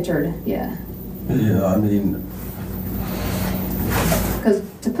entered. Yeah. Yeah, I mean, Because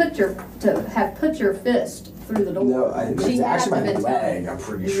to have put your fist through the door. no, it's she had actually to my been leg. I'm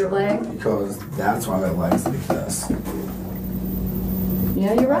pretty Your sure leg? because that's why my leg's like this.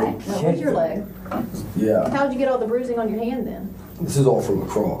 Yeah, you're right. That was your leg. Yeah, How'd you get all the bruising on your hand then? this is all from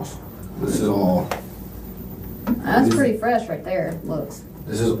lacrosse. This is all. That's pretty fresh right there. Looks.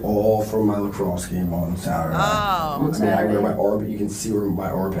 This is all from my lacrosse game on Saturday. Oh. On I mean, I Saturday. wear my arm, you can see where my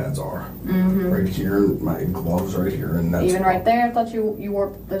arm pads are. Mm-hmm. Right here, and my gloves right here, and that's Even right there, I thought you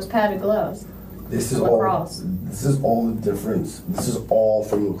wore those padded gloves. This is Lacrosse. all. This is all the difference. This is all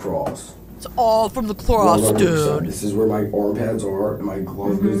from lacrosse. It's all from the cross, 100%. dude. This is where my arm pads are, and my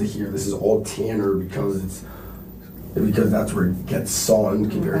glove goes to here. This is all tanner because that's where it gets sun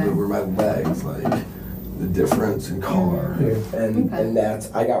compared to Okay. where my legs, like the difference in color. And Okay. and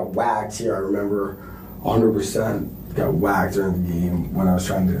that's I got whacked here. I remember 100% got whacked during the game when I was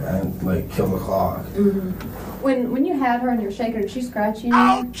trying to kill the clock. When you had her and you're shaking her, did she scratch you?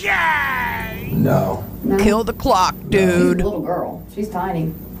 Okay. No. No. Kill the clock, She's a dude. little girl. She's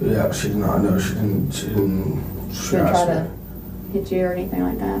tiny. Yeah, she did not. No, she didn't. She didn't She didn't try scratch to me. hit you or anything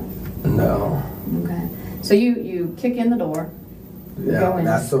like that. No. Okay. So you kick in the door. Go Yeah, in.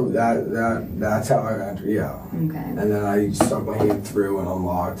 that's how I entered. Yeah. Okay. And then I stuck my hand through and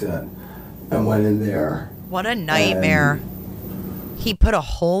unlocked it and went in there. What a nightmare. He put a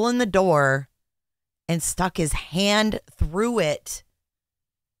hole in the door and stuck his hand through it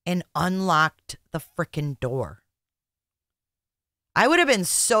and unlocked the frickin' door. I would have been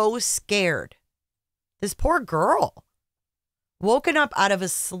so scared This poor girl. Woken up out of a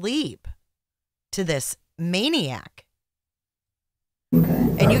sleep to this maniac.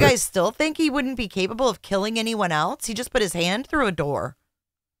 Okay. And you guys still think he wouldn't be capable of killing anyone else? He just put his hand through a door.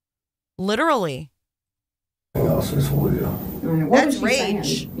 Literally. Anything else I told you? All right. What That's was she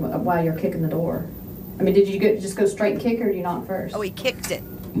rage. saying while you're kicking the door? I mean, did you just go straight and kick, or did you knock first? Oh, he kicked it.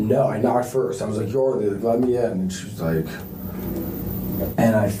 No, I knocked first. I was like, Yeardley, let me in. And she was like,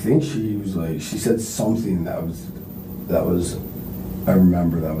 and I think she was like, she said something that was, I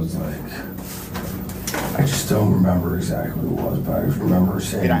remember that was like, I just don't remember exactly what it was, but I just remember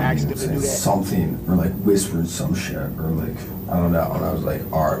saying something, or like whispering some shit, or like, I don't know. And I was like,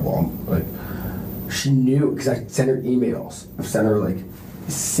 all right, well, I'm like, she knew, because I sent her emails. I've sent her like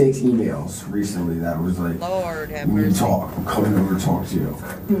 6 emails recently that was like, Lord have we need to mercy. talk. I'm coming over to talk to you.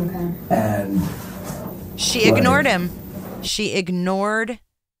 Okay. And She ignored him. She ignored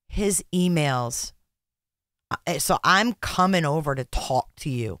his emails. So I'm coming over to talk to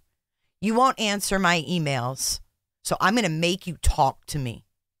you. You won't answer my emails. So I'm going to make you talk to me.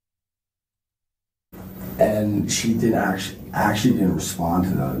 and she didn't actually didn't respond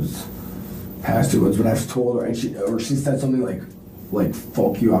to those past 2 words, but I've told her, and she said something like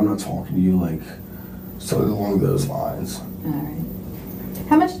fuck you, I'm not talking to you, like something along those lines. All right.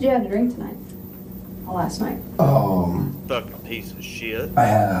 How much did you have to drink tonight? Or last night? Fucking piece of shit. I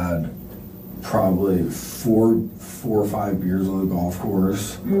had probably four or 5 beers on the golf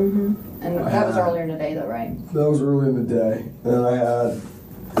course. Mm-hmm. And that was earlier in the day, though, right? That was early in the day. And then I had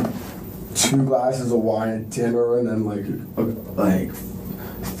 2 glasses of wine at dinner, and then like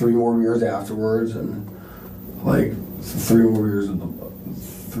 3 more beers afterwards, and like 3 more beers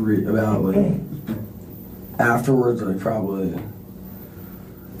afterwards. Like probably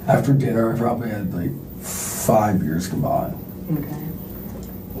after dinner, I probably had like 5 beers combined.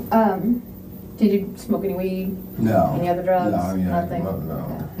 Okay. Did you smoke any weed? No. Any other drugs? No, I mean, Nothing?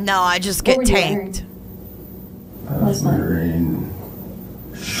 no. No, I just What get were you tanked. I was wearing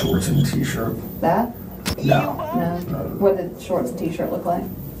shorts and t-shirt. That? No. No. What did shorts and t-shirt look like?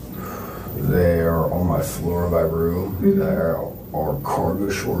 They are on my floor of my room. Mm-hmm. There are cargo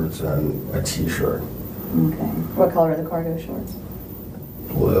shorts and a t-shirt. Okay. What color are the cargo shorts?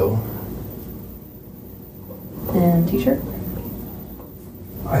 Blue. And t-shirt?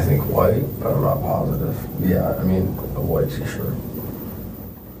 I think white, but I'm not positive. Yeah, I mean a white t-shirt.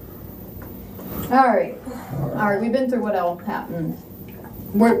 All right, we've been through what all happened.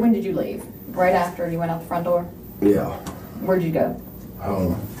 When did you leave? Right after you went out the front door? Yeah. Where'd you go?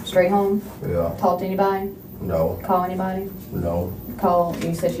 Home. Straight home? Yeah. Talk to anybody? No. Call anybody? No.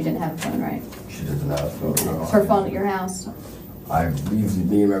 You said she didn't have a phone, right? She doesn't have a phone. No. Is her phone at your house? Me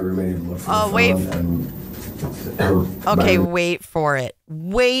and my roommate looked for Oh, the wait. phone, and Okay, wait for it.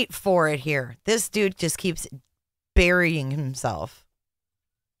 Wait for it here. This dude just keeps burying himself.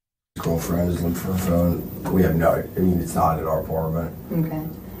 girlfriend is looking for a phone. We have it's not at our apartment. Okay.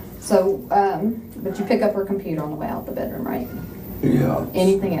 So, but you pick up her computer on the way out the bedroom, right? Yeah.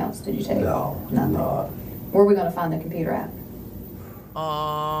 Anything else did you take? No, Nothing. not. Where are we going to find the computer at?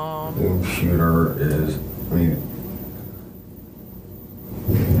 The computer is,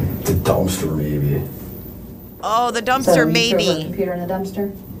 the dumpster maybe. Oh, the So dumpster, you threw her maybe. computer in the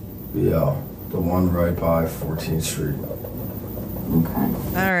dumpster? Yeah, the one right by 14th Street.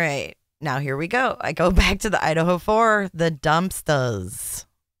 Okay. All right. Now here we go. I go back to the Idaho 4, the dumpsters.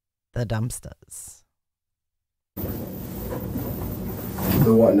 The dumpsters.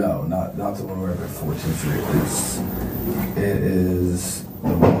 The one, no, not the one right by 14th Street. It is the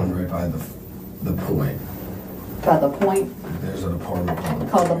one right by the point. By the point? There's an apartment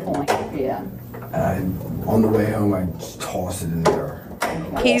Called the point, yeah. And on the way home, I just tossed it in there.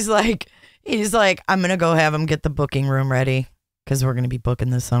 He's like, I'm going to go have him get the booking room ready because we're going to be booking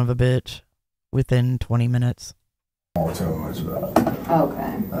this son of a bitch within 20 minutes. All too much of that.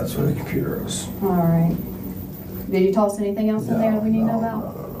 Okay. That's where the computer is. All right. Did you toss anything else in there that we need to know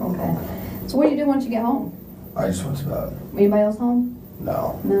about? No. Okay. So what do you do once you get home? I just went to bed. Anybody else home?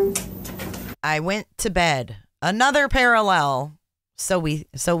 No. No? I went to bed. Another parallel. So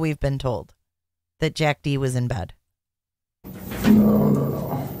we've been told that Jack D was in bed.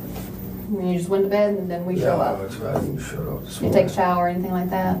 No. You just went to bed and then we show I up. went to bed and you showed up this You morning. take a shower or anything like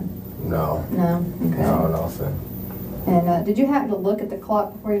that? No. No? Okay. No, nothing. And did you happen to look at the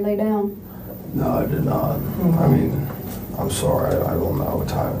clock before you lay down? No, I did not. I mean, I'm sorry. I don't know what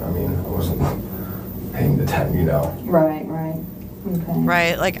time. I mean, I wasn't paying the attention, Right. Okay.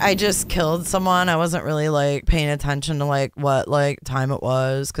 Right. Like I just killed someone. I wasn't really like paying attention to like what like time it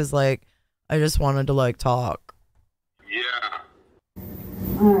was because like I just wanted to like talk. Yeah.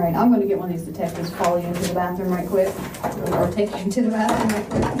 All right, I'm going to get one of these detectives to follow you into the bathroom right quick, or take you into the bathroom right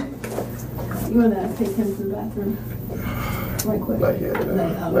quick. You want to take him to the bathroom right quick? Not yet.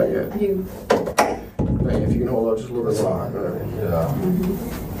 No, Not yet. You. Not yet. If you can hold on just a little bit longer. Yeah. Oh,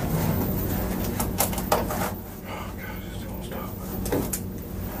 God, this won't stop.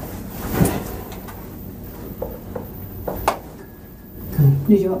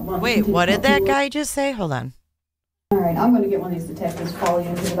 Did you want Wait, what did that guy just say? Hold on. All right, I'm going to get one of these detectives to follow you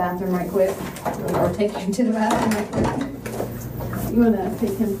into the bathroom right quick, or take you into the bathroom right quick. You want to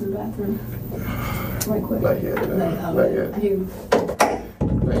take him to the bathroom right quick? Not yet. No, Not yet. You.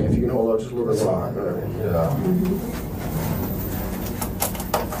 Not yet. If you can hold on just a little bit longer. Yeah. Oh,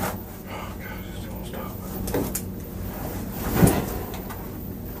 God, this won't stop.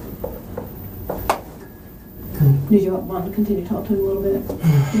 Did you want to continue to talk to him a little bit?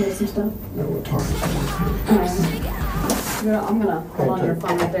 You have some stuff? No, we'll talk. I'm going to hold on to your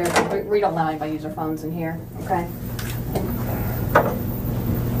phone right there. We don't allow anybody to use their phones in here, okay?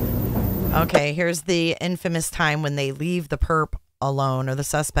 Okay, here's the infamous time when they leave the perp alone, or the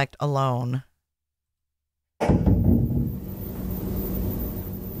suspect alone.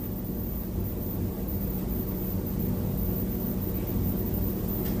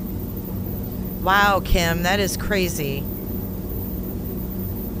 Wow, Kim, that is crazy.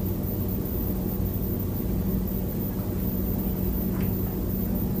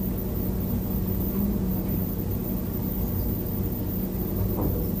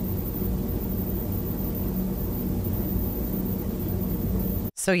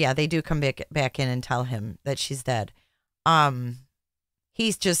 So yeah, they do come back in and tell him that she's dead.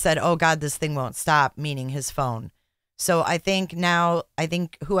 He's just said, "Oh God, this thing won't stop," meaning his phone. So I think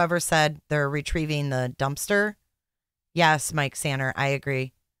whoever said they're retrieving the dumpster. Yes, Mike Sanner, I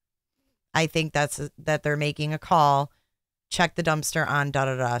agree. I think that they're making a call. Check the dumpster on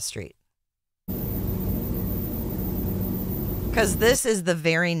da-da-da street. Because this is the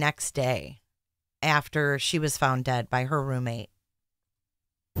very next day after she was found dead by her roommate.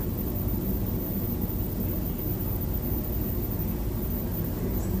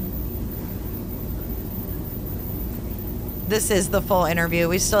 This is the full interview.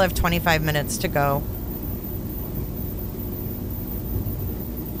 We still have 25 minutes to go.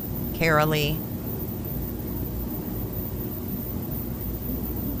 Carolee.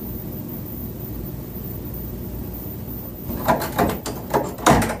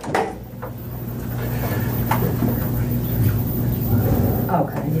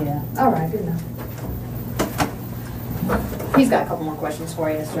 Okay, yeah. All right, good enough. He's got a couple more questions for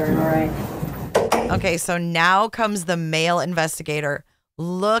you, sir. All right. Okay, so now comes the male investigator.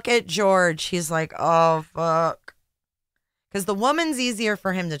 Look at George. He's like, oh, fuck. Because the woman's easier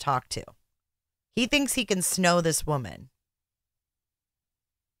for him to talk to. He thinks he can snow this woman.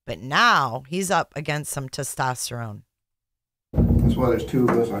 But now he's up against some testosterone. That's why there's two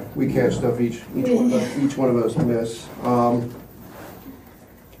of us. We can't stuff each one of us miss.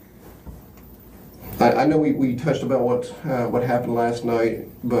 I know we touched about what happened last night,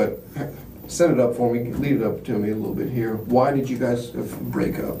 but set it up for me. Lead it up to me a little bit here. Why did you guys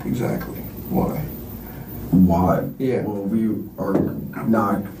break up exactly? Why? Why? Yeah. Well, we are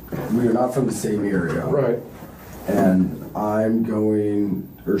not from the same area. Right. And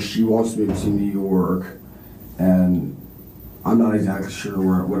she wants to move to New York, and I'm not exactly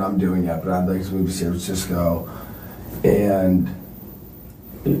sure what I'm doing yet, but I'd like to move to San Francisco. And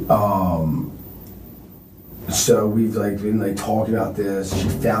so we've been talking about this. She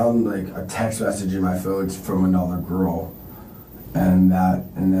found a text message in my phone from another girl, and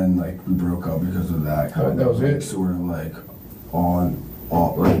then we broke up because of that. That was it. Sort of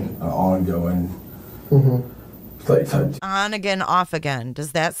ongoing. Mm-hmm. Type. On again, off again.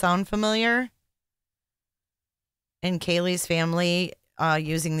 Does that sound familiar? And Kaylee's family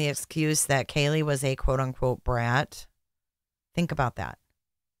using the excuse that Kaylee was a quote unquote brat. Think about that.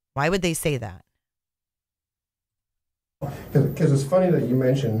 Why would they say that? Because it's funny that you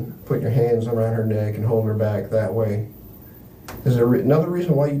mentioned putting your hands around her neck and holding her back that way. Is there another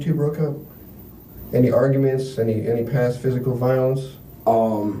reason why you two broke up? Any arguments? Any past physical violence?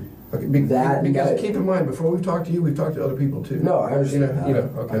 Okay, because keep in mind, before we've talked to you, we've talked to other people too. No, I understand.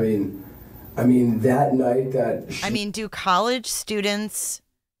 Okay. I mean that night that. Do college students,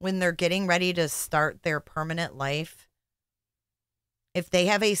 when they're getting ready to start their permanent life, if they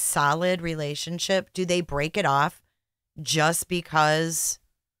have a solid relationship, do they break it off just because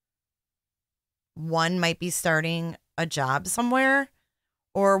one might be starting a job somewhere?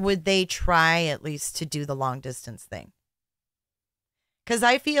 Or would they try at least to do the long distance thing? Because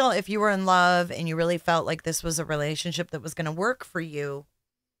I feel if you were in love and you really felt like this was a relationship that was going to work for you,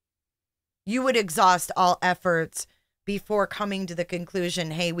 you would exhaust all efforts before coming to the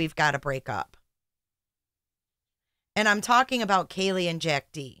conclusion, hey, we've got to break up. And I'm talking about Kaylee and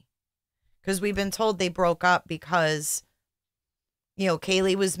Jack D. Because we've been told they broke up because, you know,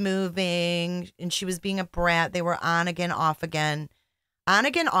 Kaylee was moving and she was being a brat. They were on again, off again. On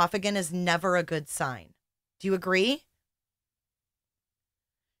again, off again is never a good sign. Do you agree?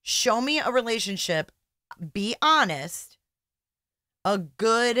 Show me a relationship, be honest, a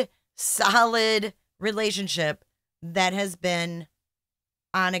good, solid relationship that has been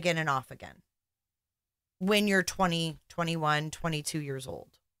on again and off again when you're 20, 21, 22 years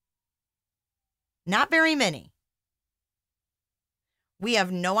old. Not very many. We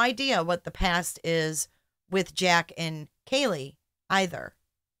have no idea what the past is with Jack and Kaylee either.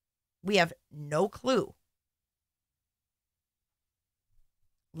 We have no clue.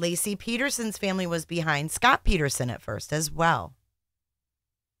 Lacey Peterson's family was behind Scott Peterson at first as well.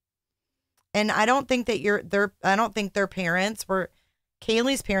 And I don't think that I don't think their parents were,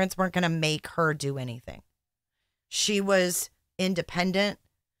 Kaylee's parents weren't going to make her do anything. She was independent.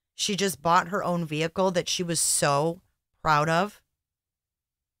 She just bought her own vehicle that she was so proud of.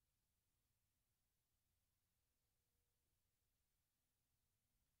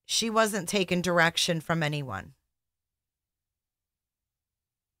 She wasn't taking direction from anyone.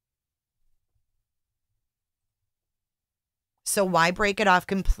 So why break it off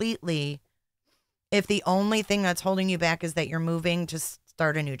completely if the only thing that's holding you back is that you're moving to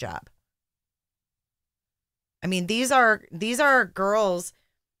start a new job? I mean, these are girls.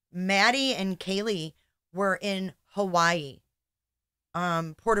 Maddie and Kaylee were in Hawaii,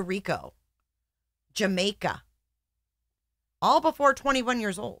 Puerto Rico, Jamaica, all before 21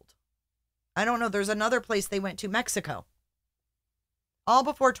 years old. I don't know. There's another place they went to, Mexico, all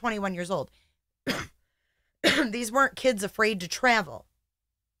before 21 years old. These weren't kids afraid to travel.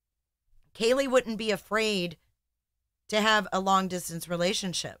 Kaylee wouldn't be afraid to have a long distance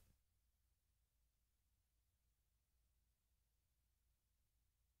relationship.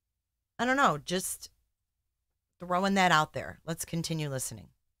 I don't know, just throwing that out there. Let's continue listening.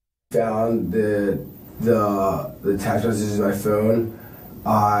 Found the text messages on my phone.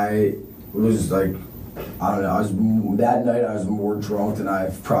 I was like, I don't know, that night I was more drunk than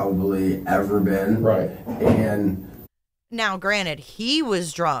I've probably ever been. Right. And now, granted, he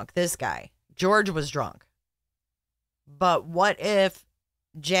was drunk, this guy. George was drunk. But what if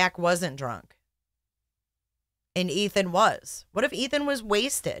Jack wasn't drunk? And Ethan was. What if Ethan was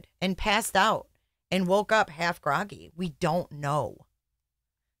wasted and passed out and woke up half groggy? We don't know.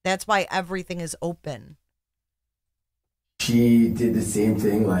 That's why everything is open. she did the same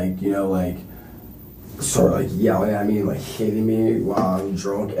thing, like, you know, like, sort of like yelling at me, like hitting me while I'm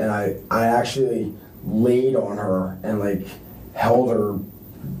drunk. And I actually laid on her and like held her,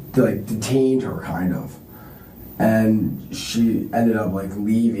 like detained her kind of. And she ended up like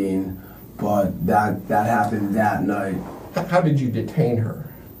leaving, but that happened that night. How did you detain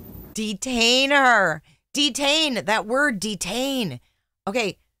her? Detain her. Detain. That word, detain.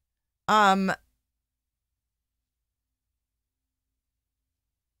 Okay. Hold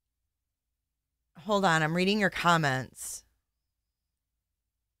on. I'm reading your comments.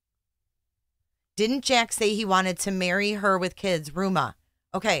 Didn't Jack say he wanted to marry her with kids? Ruma.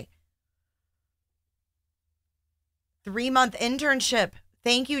 Okay. 3-month internship.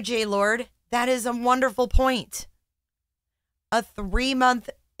 Thank you, J. Lord. That is a wonderful point. A 3-month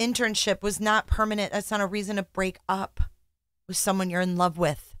internship was not permanent. That's not a reason to break up with someone you're in love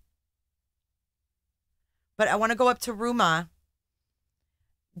with. But I want to go up to Ruma.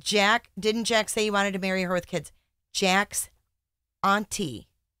 Didn't Jack say he wanted to marry her with kids? Jack's auntie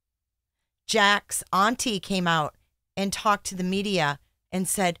came out and talked to the media and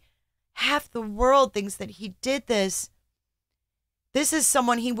said, half the world thinks that he did this. This is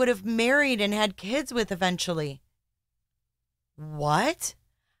someone he would have married and had kids with eventually. What?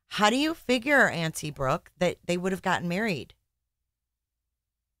 How do you figure, Auntie Brooke, that they would have gotten married?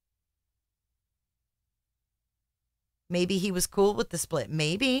 Maybe he was cool with the split.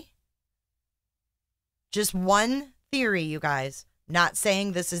 Maybe. Just one theory, you guys. Not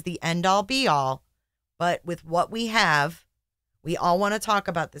saying this is the end all be all, but with what we have, we all want to talk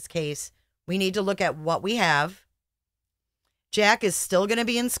about this case. We need to look at what we have. Jack is still going to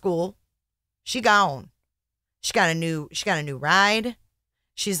be in school. She gone. She got a new ride.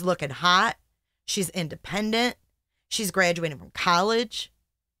 She's looking hot. She's independent. She's graduating from college.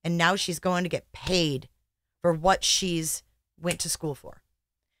 And now she's going to get paid for what she's went to school for.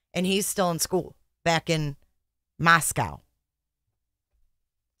 And he's still in school back in Moscow.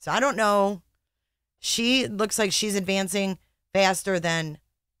 So I don't know. She looks like she's advancing faster than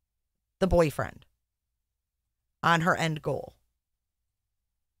the boyfriend on her end goal.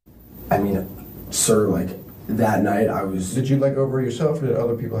 I mean, sir, like, that night I was... Did you let go of her yourself, or did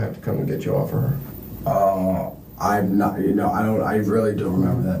other people have to come and get you off of her? I'm not, I really don't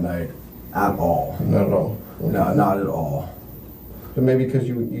remember that night at all. Not at all? No, not at all. So maybe because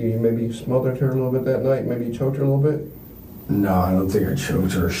you maybe smothered her a little bit that night, maybe you choked her a little bit? No, I don't think I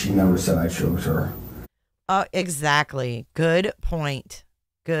choked her. She never said I choked her. Exactly. Good point.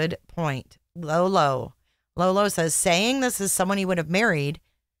 Good point. Lolo says saying this is someone he would have married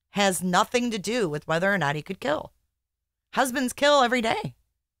has nothing to do with whether or not he could kill. Husbands kill every day.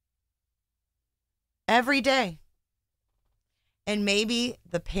 Every day. And maybe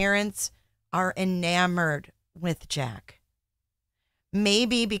the parents are enamored with Jack.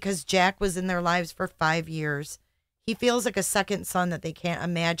 Maybe because Jack was in their lives for 5 years, he feels like a second son that they can't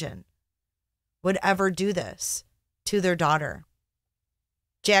imagine would ever do this to their daughter.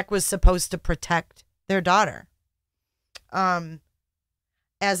 Jack was supposed to protect their daughter.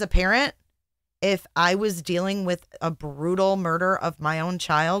 As a parent, if I was dealing with a brutal murder of my own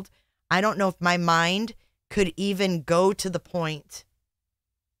child, I don't know if my mind could even go to the point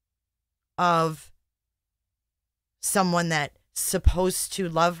of someone that's supposed to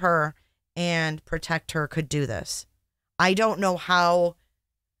love her and protect her could do this. I don't know how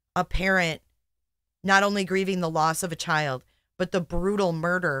a parent, not only grieving the loss of a child, but the brutal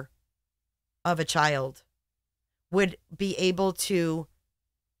murder of a child, would be able to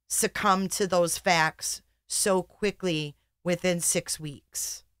succumb to those facts so quickly within 6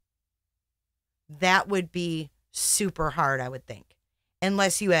 weeks. That would be super hard, I would think,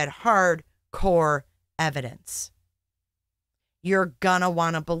 unless you had hardcore evidence. You're gonna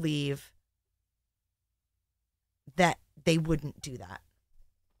want to believe that they wouldn't do that.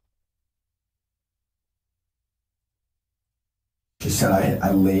 She said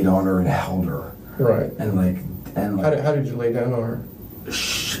I laid on her and held her. Right. And like how did you lay down on her?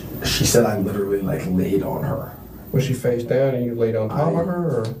 She said I literally like laid on her. Was she face down and you laid on top of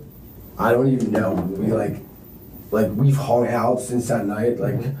her, or? I don't even know. We like we've hung out since that night,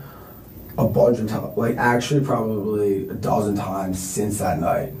 like a bunch of times, like actually probably a dozen times since that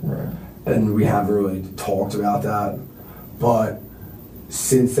night. Right. And we haven't really talked about that. But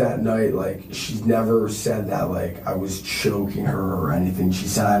since that night, like, she's never said that, like, I was choking her or anything. She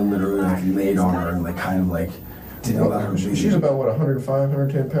said I literally, like, laid on her and, like, kind of, like, didn't let her leave. She's about, what, 105,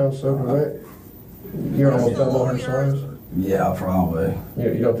 110 pounds soaking wet? You're almost double her size? Yeah, probably.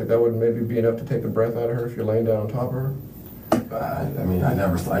 You don't think that would maybe be enough to take the breath out of her if you're laying down on top of her? I mean, I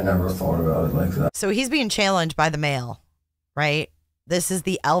never thought about it like that. So he's being challenged by the male, right? This is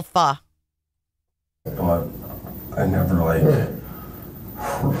the alpha. But I never, like...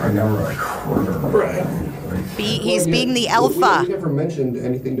 I never like heard her. Right. He's being the alpha. We never mentioned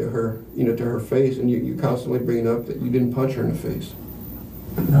anything to her, to her face, and you constantly bring up that you didn't punch her in the face.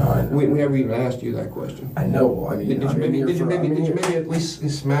 No, I know. We never even asked you that question. I know. I mean, did you maybe at least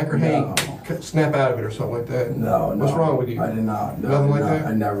smack her? No. Hey, snap out of it or something like that? No. What's wrong with you? I did not. No, nothing like that.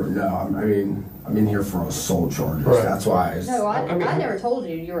 I never. No. I mean, I'm in here for assault charges. Right. That's why. I never told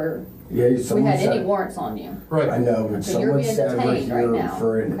you were. Yeah, we had any warrants on you. Right. I know, but So you're someone being said we're detained right here now,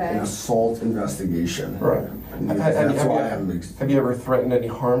 for an okay? assault investigation. Right. That's why I'm. Have you ever threatened any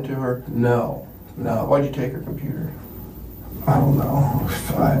harm to her? No. Why'd you take her computer? I don't know.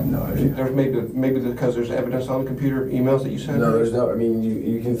 I have no idea. There's maybe because there's evidence on the computer, emails that you sent. No, there's no. I mean,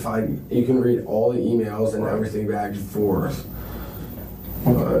 you can read all the emails and everything back and forth.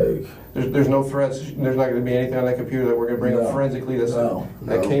 Okay. There's no threats. There's not going to be anything on that computer that we're going to bring up forensically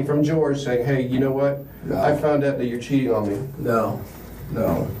that came from George saying, hey, you know what? No. I found out that you're cheating on me. No.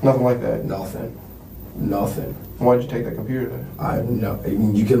 Nothing like that. Nothing. Why'd you take that computer then? I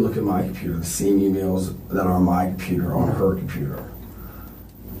mean, you can look at my computer. The same emails that are on my computer on her computer.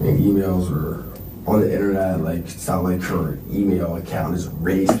 I mean, emails are on the internet. Like, it's not like her email account is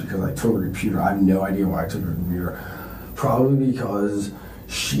erased because I took her computer. I have no idea why I took her computer. Probably because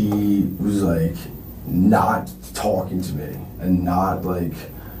she was like not talking to me and not like,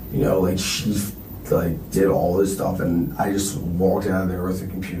 like she like did all this stuff and I just walked out of there with a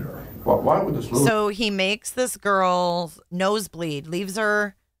computer. Why would this little... So he makes this girl nosebleed, leaves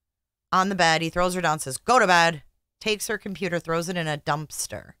her on the bed. He throws her down, says, go to bed, takes her computer, throws it in a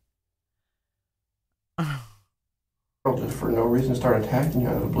dumpster. Just for no reason start attacking you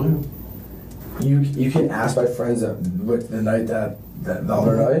out of the blue. You can ask my friends that the night the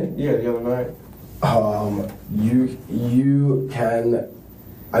other night. Yeah, the other night. You can.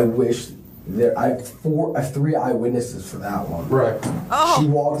 I wish there. I have 3 eyewitnesses for that one. Right. Oh. She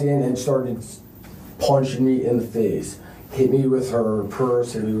walked in and started punching me in the face. hit me with her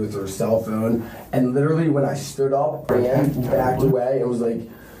purse, hit me with her cell phone, and literally when I stood up and backed away, it was like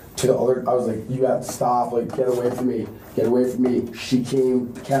to the other. I was like, "You have to stop! Like, get away from me! Get away from me!" She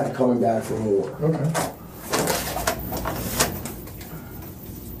kept coming back for more. Okay.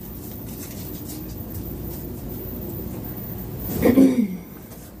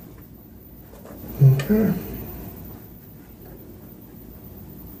 Okay.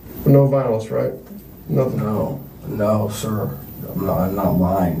 But no violence, right? Nothing. No, sir. I'm not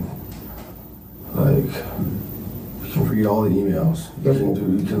lying. Like, you can read all the emails.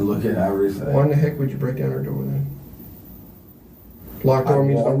 You can look at everything. Why in the heck would you break down her door then? Locked door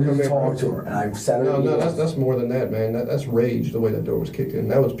means don't come in. I talk to her, and I've sent her. No, that's more than that, man. That's rage. The way that door was kicked in,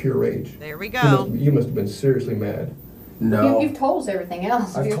 that was pure rage. There we go. You must have been seriously mad. No. You've told us everything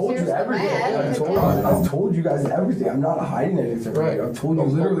else. I've told you everything. I've told you guys everything. I'm not hiding anything. Right. I've told you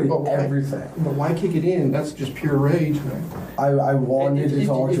literally everything. But why kick it in? That's just pure rage, man. I wanted to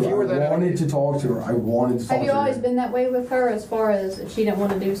talk to her. I wanted to talk to her. Have you always been that way with her, as far as if she didn't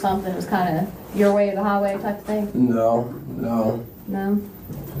want to do something, it was kind of your way or the highway type of thing? No. No?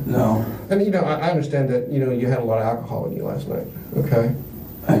 And I understand that, you had a lot of alcohol in you last night, okay?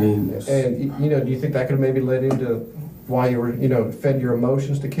 I mean... And, do you think that could have maybe led into why you were, fed your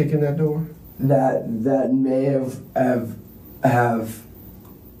emotions to kick in that door? That may have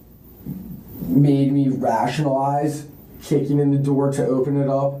made me rationalize kicking in the door to open it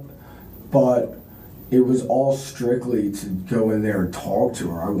up, but it was all strictly to go in there and talk to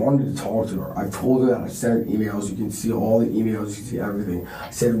her. I wanted to talk to her. I've told her that. I sent her emails. You can see all the emails. You can see everything. I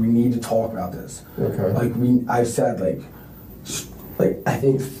said, we need to talk about this. Okay. I've said like I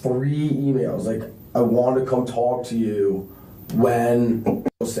think 3 emails. Like, I want to come talk to you when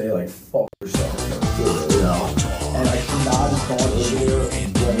you'll say like, fuck yourself. And I should not have gone over there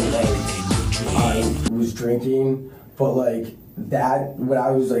when I was drinking, but like, that, when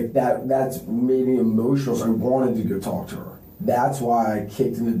I was like, that's made me emotional, so I wanted to go talk to her. That's why I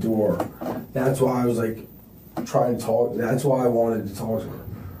kicked in the door. That's why I was like, trying to talk. That's why I wanted to talk to her.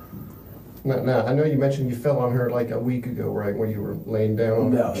 Now, I know you mentioned you fell on her like a week ago, right, when you were laying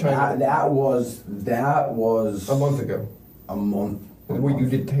down. No, that was a month ago. A month. Where you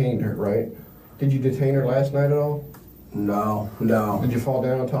detained her, right? Did you detain her last night at all? No. Did you fall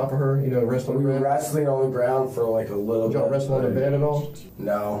down on top of her? Rest on the ground? We were wrestling on the ground for like a little bit. Did y'all wrestle on the bed at all?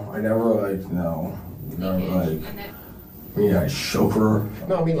 No, I never I shook her.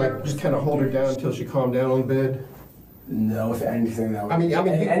 No, I mean just kind of hold her down until she calmed down on the bed. No, if anything that would.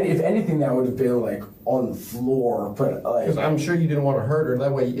 If anything that would have been like on the floor, but like. Because I'm sure you didn't want to hurt her.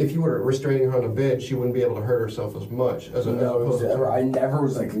 That way, if you were restraining her on the bed, she wouldn't be able to hurt herself as much as I never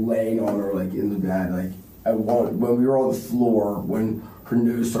was like laying on her like in the bed. Like when we were on the floor, when her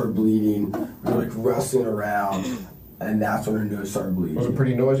nose started bleeding, we were like wrestling around, and that's when her nose started bleeding. Was it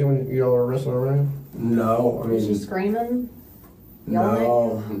pretty noisy when you all were wrestling around? No, I mean. Was she screaming?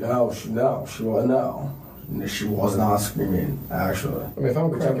 No, she was not screaming, actually. I mean, if I'm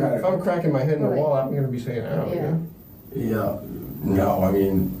cracking my head in the wall, I'm going to be saying, "Ow!" Yeah. No, I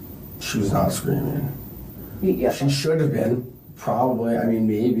mean, she was not screaming. Yeah. She should have been, probably. I mean,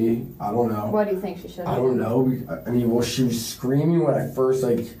 maybe. I don't know. Why do you think she should have? I don't know. I mean, well, she was screaming when I first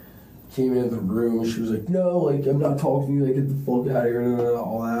came into the room. She was like, "No, I'm not talking to you. Get the fuck out of here," and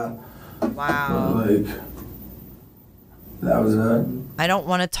all that. Wow. But, that was it. I don't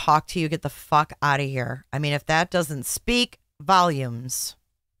want to talk to you. Get the fuck out of here. I mean, if that doesn't speak volumes.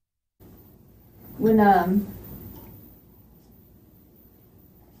 When,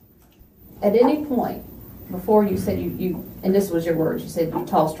 at any point, before you said you, and this was your words, you said you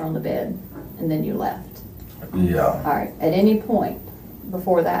tossed her on the bed and then you left. Yeah. All right. At any point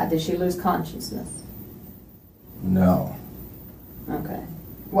before that, did she lose consciousness? No. Okay.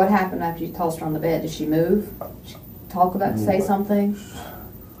 What happened after you tossed her on the bed? Did she move? Talk about, say something?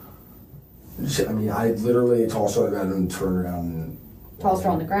 I mean, I literally tossed her on the bed and turned around and... Tossed her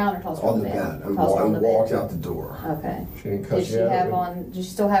on the ground or tossed her on the bed? And tossed her on the walked bed. out the door. Okay. She didn't cuss you out? Did she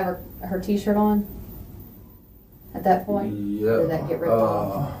still have her t-shirt on at that point? Yeah. Or did that get ripped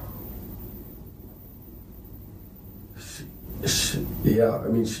off? Yeah, I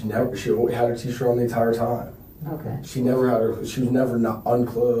mean, she had her t-shirt on the entire time. Okay. She was never not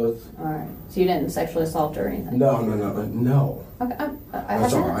unclothed. All right. So you didn't sexually assault her or anything? No. Okay. I'm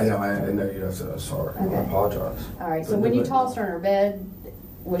sorry. I know you have to. Sorry. Okay. I apologize. All right. So when you tossed her in her bed,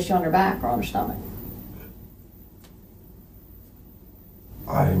 was she on her back or on her stomach?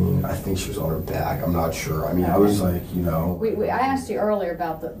 I mean, I think she was on her back. I'm not sure. I mean, I was like, I asked you earlier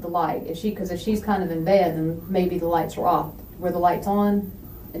about the light. Because if she's kind of in bed, then maybe the lights were off. Were the lights on?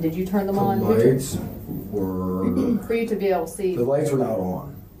 And did you turn them The on? lights were... For you to be able to see. The lights were not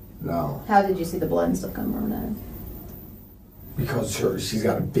on. No. How did you see the blood and stuff come from that? Because she's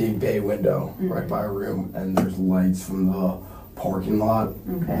got a big bay window right by her room, and there's lights from the parking lot.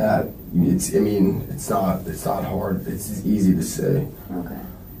 Okay. That it's not hard. It's easy to see. Okay.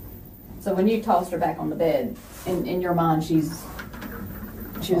 So when you tossed her back on the bed, in your mind she was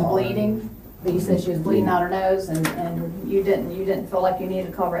bleeding, but you said she was bleeding out her nose, and you didn't feel like you needed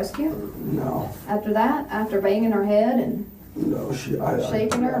to call rescue? No. After that, after banging her head and No,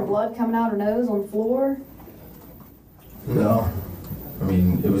 shaking her and blood coming out her nose on the floor? No. I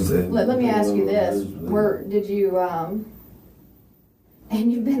mean, it was a... Let me ask you this. Did you,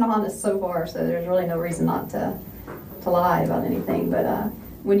 and you've been honest so far, so there's really no reason not to lie about anything, but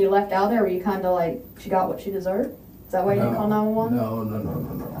when you left out there, were you kind of like, she got what she deserved? Is that why you didn't call 911?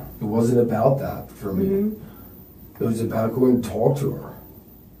 No. It wasn't about that for me. Mm-hmm. It was about going to talk to her.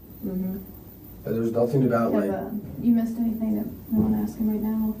 Mm-hmm. And there's nothing about like... You missed anything that no one asking right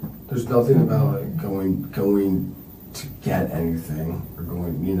now? There's nothing about like going to get anything or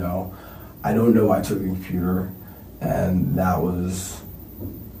going, you know. I don't know, I took the computer and that was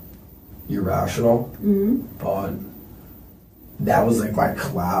irrational, but that was like my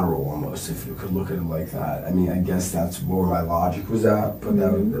collateral almost, if you could look at it like that. I mean, I guess that's where my logic was at, but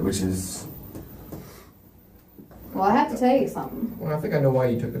which is... Well, I have to tell you something. Well, I think I know why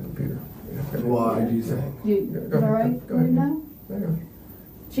you took the computer. Why do you think? Is that right? Go ahead. You know? Yeah.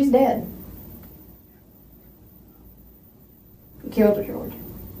 She's dead. You killed her, George.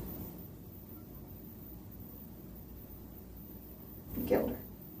 You killed her.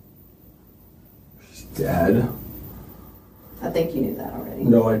 She's dead? I think you knew that already.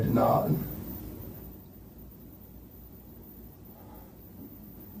 No, I did not.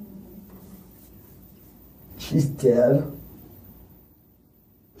 She's dead?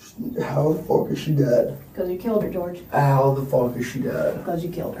 How the fuck is she dead? Because you killed her, George. How the fuck is she dead? Because you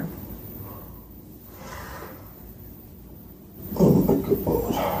killed her. Oh my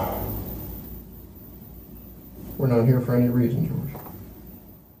god. We're not here for any reason, George.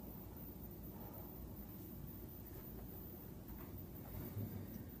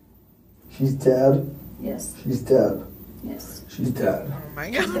 She's dead? Yes. She's dead. Yes. She's dead. Oh my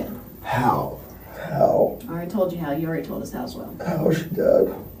She's God. dead. How? How? I already told you how. You already told us how as well. How is she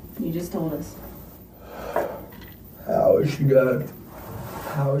dead? You just told us. How is she dead?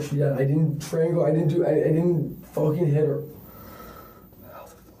 How is she dead? I didn't strangle, I didn't fucking hit her. How the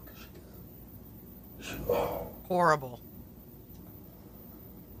fuck is she dead? Horrible.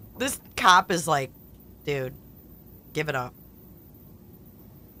 This cop is like, dude, give it up.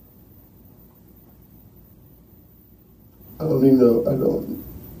 I don't even know, I don't...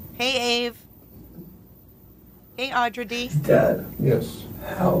 Hey, Ave. Hey, Audra D. She's dead. Yes.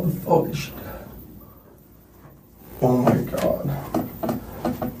 How the fuck is she dead? Oh my god.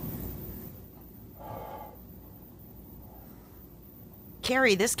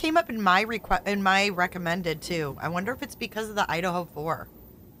 Carrie, this came up in my recommended too. I wonder if it's because of the Idaho 4.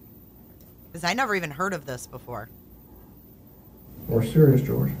 Because I never even heard of this before. We're serious,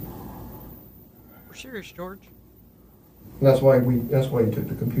 George. We're serious, George. That's why you took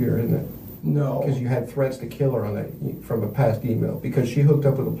the computer, isn't it? No. Because you had threats to kill her on that from a past email. Because she hooked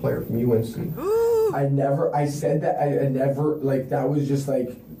up with a player from U.S.C. Ooh. I said that, I never, like, that was just like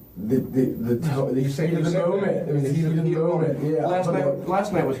the heat of the moment. It was the heat of the moment, yeah.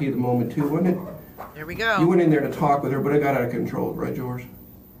 Last night was heat of the moment too, wasn't it? There we go. You went in there to talk with her, but it got out of control, right, George?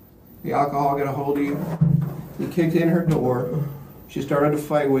 The alcohol got a hold of you. You kicked in her door. She started to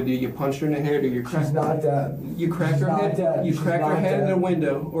fight with you. You punched her in the head, or you cracked. She's not dead. You cracked She's her not head. dead. You She's cracked her not head in the dead.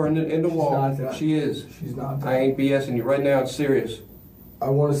 window or in the wall. not dead. She is. She's not dead. I ain't BSing you right now. It's serious. I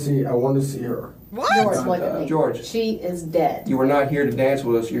want to see her. What? George, look at me. George. She is dead. You were not here to dance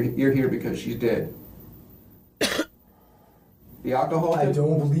with us. You're here because she's dead. The alcohol. I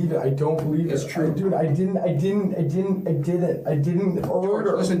don't believe it. I don't believe it. It's true. Dude, I didn't hurt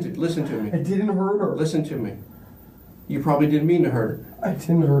her. Listen to me. I didn't hurt her. Listen to me. You probably didn't mean to hurt her. I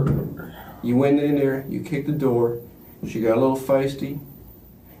didn't hurt her. You went in there, you kicked the door, she got a little feisty.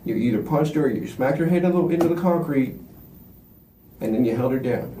 You either punched her or you smacked her head into the concrete, and then you held her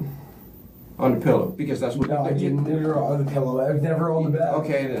down on the pillow, because that's what No, I didn't hit her on the pillow. I was never on the bed.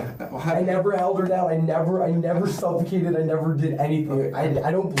 Okay, then, I never held her down. I never suffocated. I never did anything.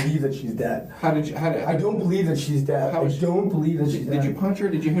 I don't believe that she's dead. How did you? I don't believe that she's dead. I don't believe that she's dead. Did you punch her?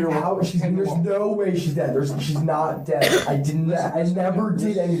 Did you hit her? How? There's no way she's dead. She's not dead. I didn't. I never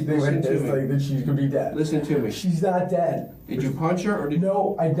did anything like this, like that she could be dead. Listen to me. She's not dead. Did you punch her or did?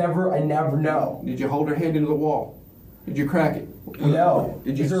 No, I never. No. Did you hold her head into the wall? Did you crack it? No.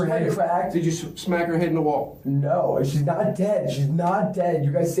 Did you Is her head cracked? Did you smack her head in the wall? No, she's not dead. She's not dead.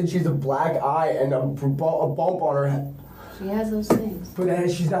 You guys said she has a black eye and a bump on her head. She has those things. But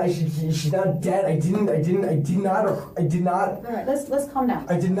she's not. She's not dead. I did not. All right, let's calm down.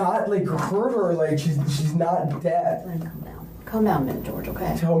 I did not like hurt her. Like she's not dead. Let him calm down. Calm down a minute, George.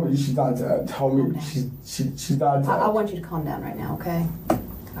 Okay. Tell me she's not dead. Tell me she's not dead. I want you to calm down right now. Okay.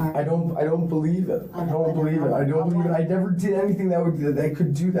 All right. I don't believe it. I don't believe it. I don't believe it. I never did anything that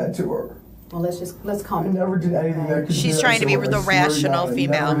could do that to her. Well, let's calm I down. never did anything that could. She's do trying that to be her. the I swear to rational God,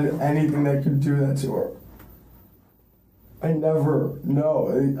 female. I never did anything that could do that to her. I never. No,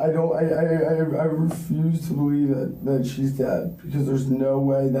 I don't. I refuse to believe that she's dead because there's no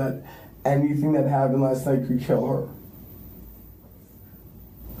way that anything that happened last night could kill her.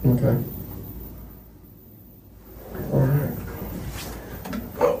 Okay. All right.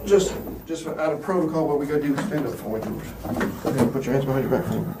 Well, just out of protocol, what we gotta do is stand up for me, George. Okay, put your hands behind your back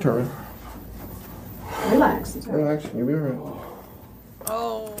for me. Turn around. Relax. It's all right. Relax, you'll be alright.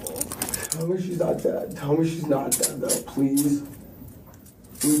 Oh. Tell me she's not dead. Tell me she's not dead, though, please.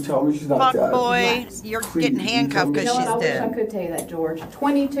 Please tell me she's not Fuck dead. boy, you're Please, getting handcuffed you because You know what? I she's wish I dead. could tell you that, George.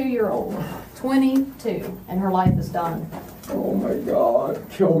 22-year-old. 22. And her life is done. Oh my God,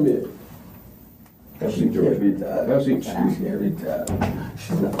 kill me. She can't be dead. Have a seat. She can't be dead.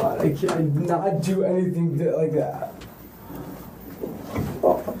 She's not. I did not do anything like that.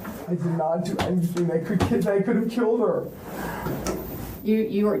 Oh, I did not do anything that could have killed her. You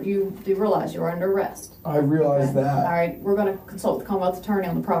do realize you're under arrest. I realize Okay? that. All right, we're going to consult the Commonwealth Attorney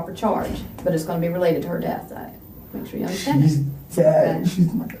on the proper charge, but it's going to be related to her death. Make sure you understand. She's dead. Okay.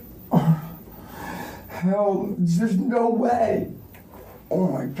 She's not. Hell, there's no way. Oh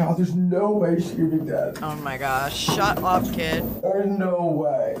my God, there's no way she could be dead. Oh my gosh. Shut up, kid. There's no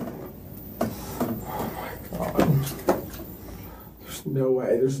way. Oh my God. There's no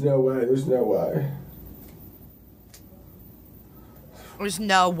way. There's no way. There's no way. There's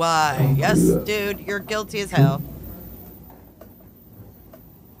no way. Yes, dude, you're guilty as hell.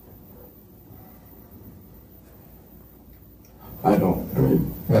 I don't. I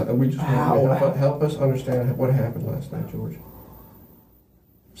mean, We just help us understand what happened last night, George.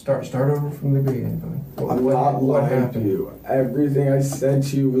 Start over from the beginning, buddy. I'm not what lying to happened? you. Everything I said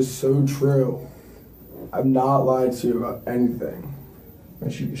to you was so true. I'm not lying to you about anything.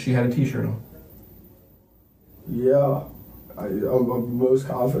 And she had a T-shirt on. Yeah. I'm most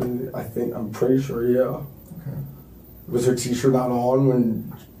confident. I'm pretty sure, yeah. Okay. Was her t-shirt not on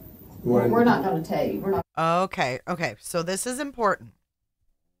when We're not going to tell you. We're not. Okay. So this is important.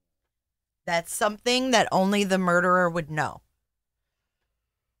 That's something that only the murderer would know.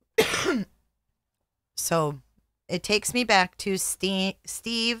 So it takes me back to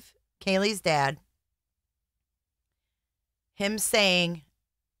Steve, Kaylee's dad. Him saying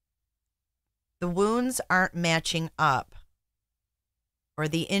the wounds aren't matching up, or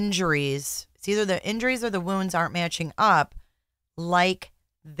the injuries. It's either the injuries or the wounds aren't matching up like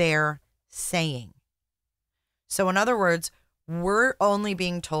they're saying. So in other words, we're only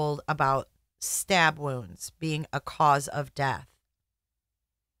being told about stab wounds being a cause of death.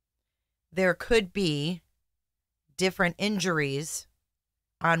 There could be different injuries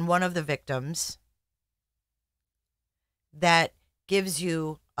on one of the victims that gives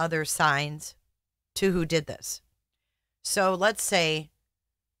you other signs to who did this. So let's say,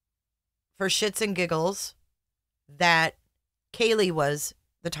 for shits and giggles, that Kaylee was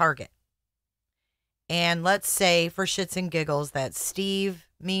the target. And let's say, for shits and giggles, that Steve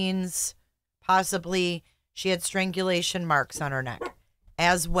means possibly she had strangulation marks on her neck,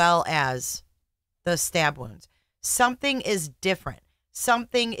 as well as the stab wounds. Something is different.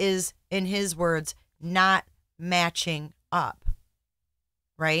 Something is, in his words, not matching up.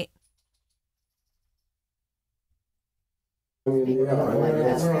 Right? I mean,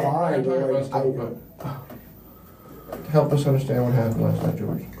 it's fine. Help us understand what happened last night,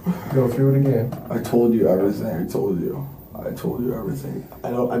 George. Go through it again. I told you everything. I told you everything. I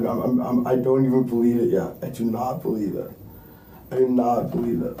don't even believe it yet. I do not believe it. I do not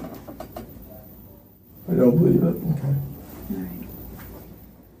believe it. I don't believe it. Okay.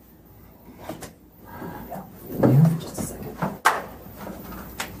 All right. Just a second.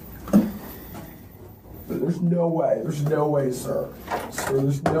 There's no way. There's no way, sir. Sir,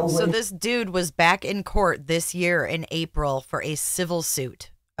 there's no way. So this dude was back in court this year in April for a civil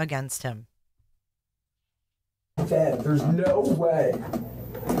suit against him. Dead. There's no way.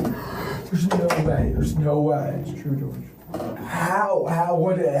 There's no way. There's no way. It's true, George. How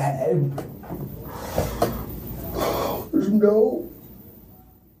would it happen? There's no.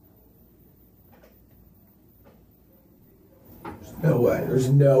 There's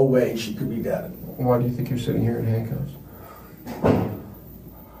no way she could be dead. Why do you think you're sitting here in handcuffs?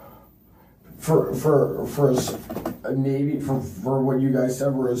 Maybe for what you guys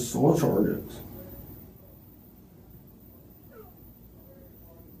said were assault charges.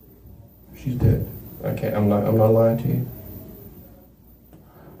 She's dead. I'm not lying to you.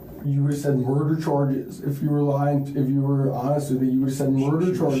 You would have said murder charges if you were lying. If you were honest with me, you would have said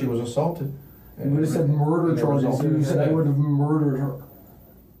murder charges. She was assaulted. You would have said murder charges. You would have said I would have murdered her.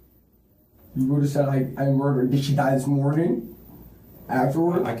 You would have said I murdered. Did she die this morning?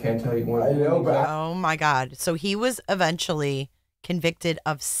 Afterward? I can't tell you when. I know, but Oh my God. So he was eventually convicted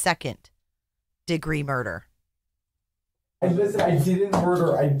of second-degree murder. Listen, I didn't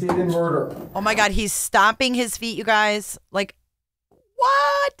murder. Oh my God. He's stomping his feet, you guys. Like,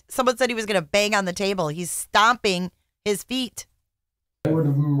 what? Someone said he was going to bang on the table. He's stomping his feet. I would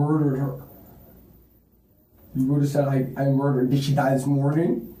have murdered her. You would have said I murdered. Did she die this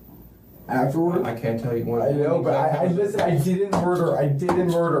morning? Afterward? I can't tell you when. I know, but listen, I didn't murder. I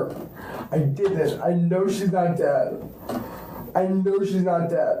didn't. I know she's not dead. I know she's not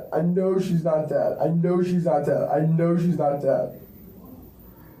dead.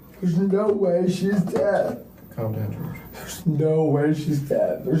 There's no way she's dead. Calm down, George. There's no way she's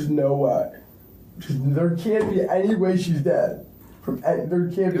dead. There's no way. There can't be any way she's dead. There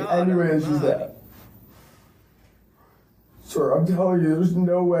can't be any way that she's dead. Sir, I'm telling you, there's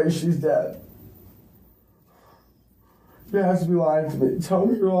no way she's dead. You have to be lying to me. Tell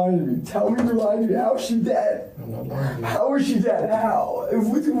me you're lying to me. How is she dead? I'm not lying to you. How is she dead? How?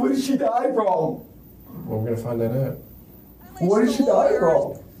 What did she die from? Well, we're gonna find that out. What did she die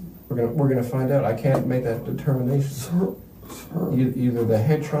from? We're gonna find out. I can't make that determination. Sir. Either the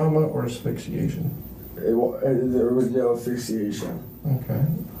head trauma or asphyxiation. There was no asphyxiation. Okay.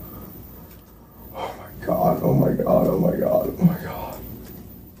 Oh my God.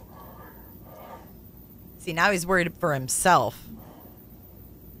 See, now he's worried for himself.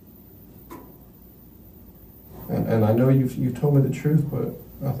 And I know you told me the truth, but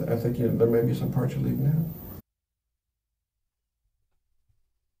I think there may be some parts you're leaving out.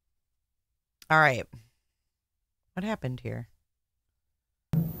 All right. What happened here?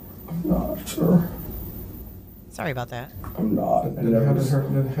 I'm not sure. Sorry about that. I'm not.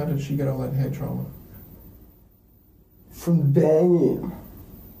 How did she get all that head trauma? From banging.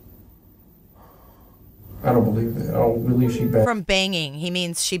 I don't believe that. I don't believe she banged. From banging, he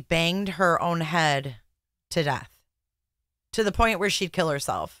means she banged her own head to death. To the point where she'd kill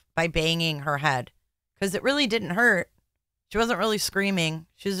herself by banging her head. Because it really didn't hurt. She wasn't really screaming.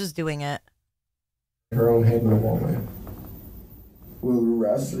 She was just doing it. Her own head in the wallway. When we were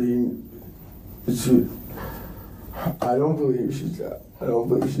wrestling, I don't believe she's dead. I don't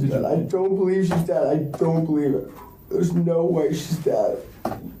believe it. There's no way she's dead.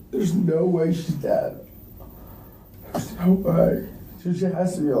 There's no way. She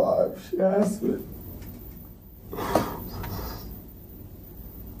has to be alive. She has to be.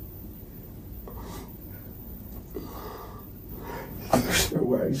 There's no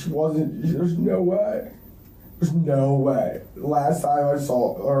way. She wasn't. There's no way. The last time I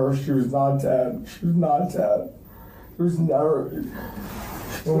saw her, she was not dead. There was never.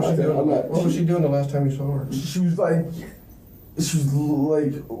 What was she doing the last time you saw her? She was like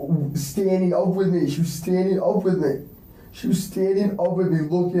standing up with me. She was standing up with me,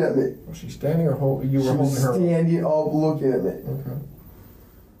 looking at me. Was she standing or you were holding her? She was standing up, looking at me. Okay.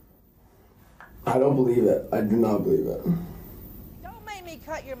 I don't believe it. I do not believe it. Don't make me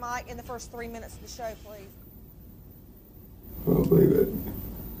cut your mic in the first 3 minutes of the show, please. I don't believe it.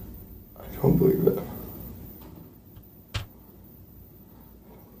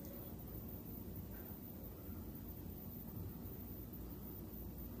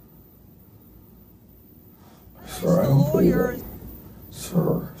 Sir, I don't believe it.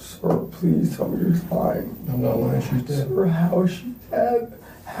 Sir, please tell me you're lying. I'm not lying. She's dead. Sir, how is she dead?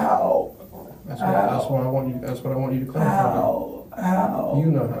 How? That's what I want you to clarify. How? You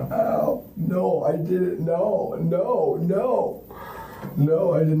know how. How? No, I didn't know.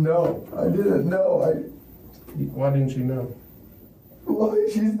 No, I didn't know. Why didn't you know? Why?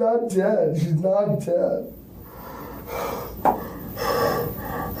 She's not dead. She's not dead.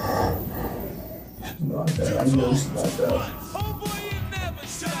 I know she's not dead. Oh boy, you never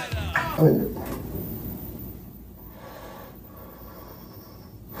shut up.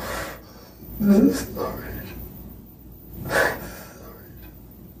 This is sorry.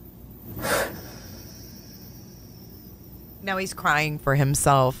 Now he's crying for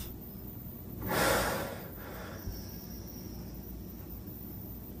himself.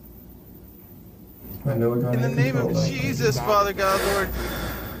 I know we got In the name of Jesus, Father God, Lord.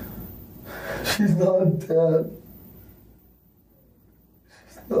 She's not dead.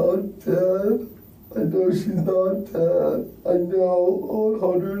 She's not dead. I know she's not dead. I know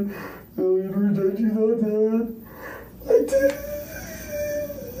 100 million percent she's not dead. I did.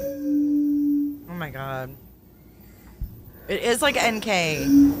 Oh my god. It is like NK.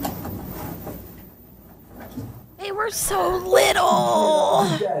 They were so little.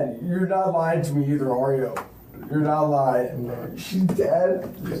 She's dead. You're not lying to me either, are you? You're not lying. She's dead?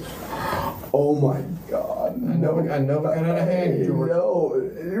 Oh my god. I know we got out of hand, George. No,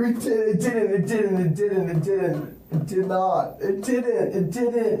 it did not. It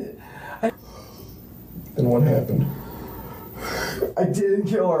didn't. Then what happened? I didn't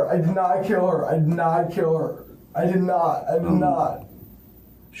kill her. I did not kill her. I did not kill her. I did not.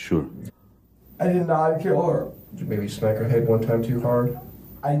 Sure. I did not kill her. Did you maybe smack her head one time too hard?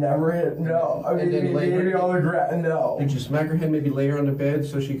 I never hit. No. I mean, And then lay her- maybe on the ground. No. Did you smack her head, maybe lay her on the bed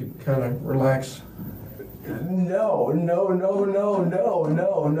so she could kind of relax? No.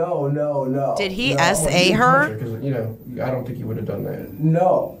 Did he No. SA her? Because, you know, I don't think you would have done that.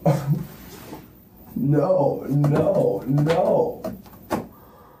 No. No.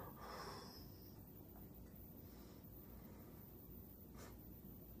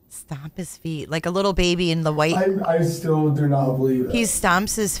 Stomp his feet like a little baby in the white. I still do not believe it. He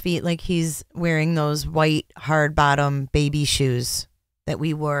stomps his feet like he's wearing those white hard bottom baby shoes that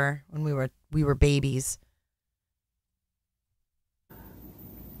we wore when we were babies.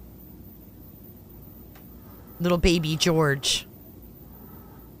 Little baby George.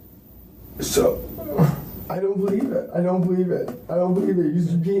 So, I don't believe it.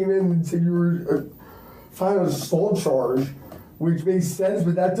 You came in and said you were filing an assault charge, which makes sense,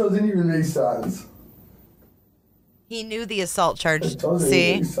 but that doesn't even make sense. He knew the assault charge. It doesn't See?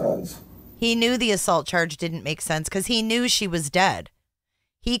 even make sense. He knew the assault charge didn't make sense because he knew she was dead.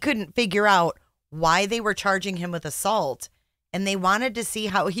 He couldn't figure out why they were charging him with assault, and they wanted to see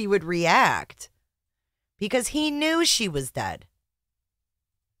how he would react because he knew she was dead.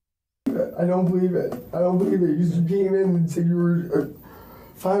 I don't believe it. You came in and said you were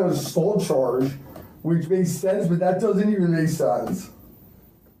filing an assault charge, which makes sense, but that doesn't even make sense.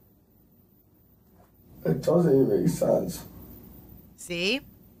 It doesn't even make sense. See?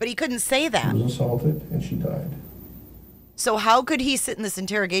 But he couldn't say that. She was assaulted and she died. So how could he sit in this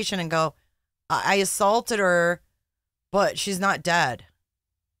interrogation and go, I assaulted her, but she's not dead?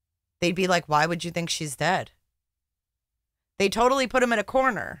 They'd be like, why would you think she's dead? They totally put him in a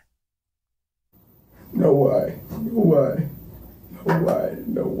corner. No way.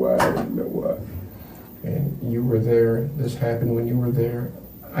 And you were there. This happened when you were there.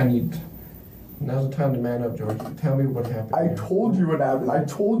 Now's the time to man up, George. Tell me what happened. I told you what happened. What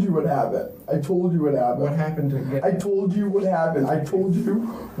happened to get... I told you what happened. How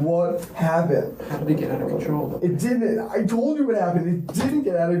did it get out of control? It didn't. I told you what happened. It didn't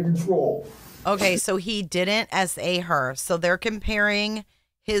get out of control. Okay, so he didn't SA her. So they're comparing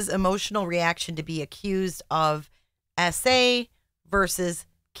his emotional reaction to be accused of SA versus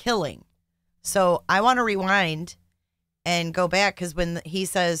killing. So I want to rewind and go back because when he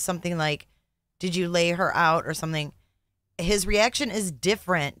says something like, did you lay her out or something, his reaction is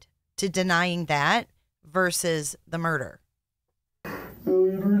different to denying that versus the murder.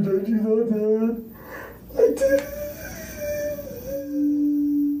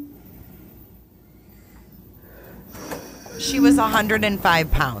 She was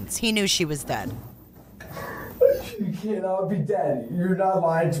 105 pounds. He knew she was dead. She cannot be dead. You're not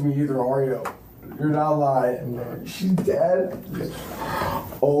lying to me either, are you? You're not lying. She's dead?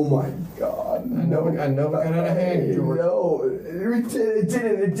 Oh my god. I know we got out of hand, George. No, it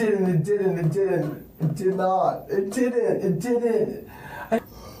didn't.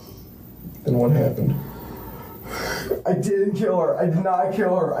 Then what happened? I didn't kill her. I did not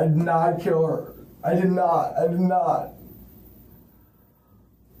kill her. I did not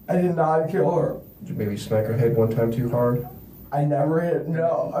kill her. Did you maybe smack her head one time too hard? I never hit.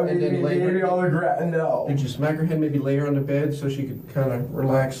 No. I mean, And then lay her- maybe on the ground. No. Did you smack her head, maybe lay her on the bed so she could kind of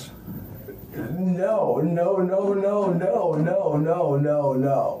relax? No.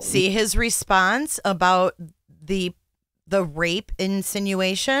 See his response about the rape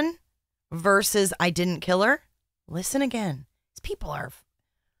insinuation versus I didn't kill her? Listen again. These people are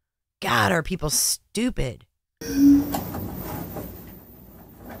people stupid.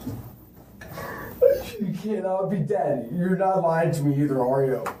 She cannot be dead. You're not lying to me either, are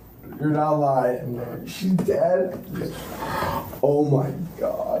you? You're not lying. She's dead? Oh my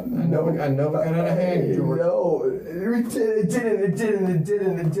god. I know we got out of hand, George. No, it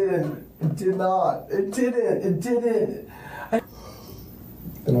didn't. It did not. It didn't. It didn't.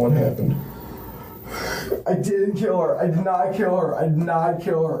 Then what happened? I didn't kill her. I did not kill her. I did not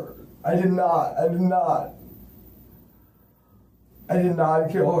kill her. I did not. I did not. I did not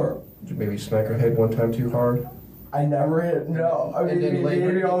kill her. Did you maybe smack her head one time too hard? I never hit. No. I mean, And then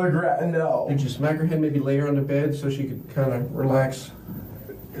maybe on the ground. No. Did you smack her head, maybe lay her on the bed so she could kind of relax?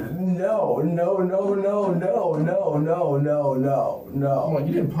 No. No. No. No. No. No. No. No. No. No. Well,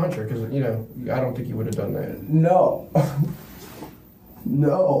 you didn't punch her because, you know, I don't think you would have done that. No.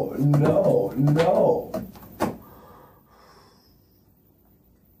 No. No. No.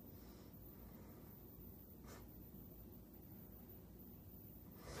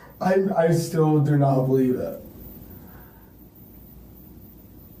 I still do not believe it.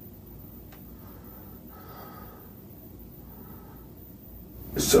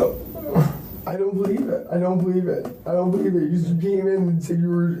 So, I don't believe it. I don't believe it. I don't believe it. You just came in and said you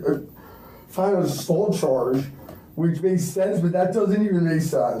were filing an assault charge, which makes sense, but that doesn't even make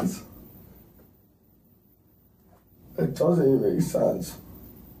sense. It doesn't even make sense.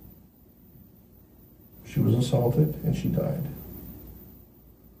 She was assaulted and she died.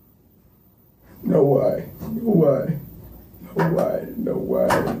 No way. No way. No way. No way.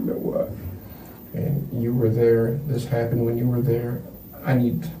 No way. And you were there. This happened when you were there.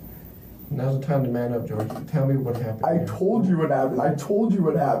 Now's the time to man up, George. Tell me what happened. I told you what happened. I told you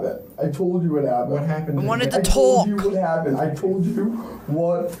what happened. I told you what happened. What happened? I wanted to I talk. told you what happened. I told you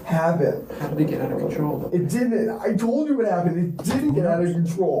what happened. How did it get out of control? It didn't. I told you what happened. It didn't get out of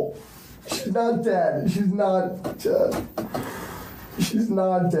control. She's not dead. She's not dead. She's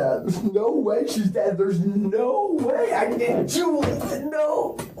not dead. There's no way she's dead. There's no way. I didn't do it.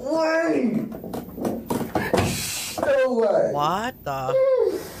 No way. No way. What the?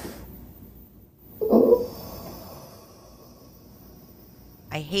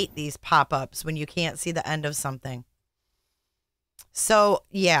 I hate these pop-ups when you can't see the end of something. So,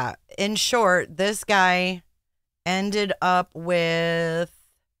 yeah, in short, this guy ended up with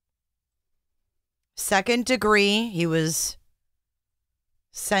second degree. He was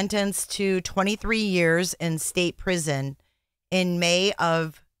sentenced to 23 years in state prison in May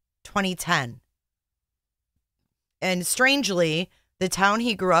of 2010. And strangely, the town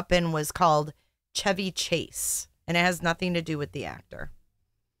he grew up in was called Chevy Chase, and it has nothing to do with the actor.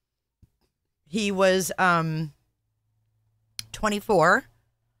 He was 24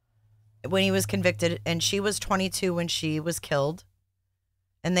 when he was convicted, and she was 22 when she was killed.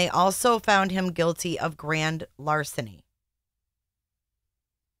 And they also found him guilty of grand larceny.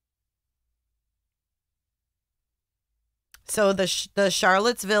 So the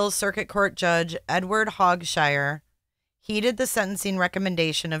Charlottesville Circuit Court Judge Edward Hogshire heeded the sentencing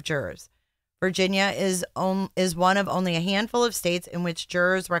recommendation of jurors. Virginia is one of only a handful of states in which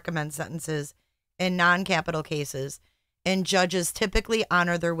jurors recommend sentences in non-capital cases, and judges typically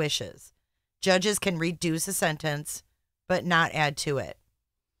honor their wishes. Judges can reduce a sentence, but not add to it.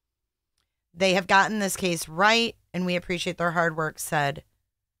 They have gotten this case right, and we appreciate their hard work, said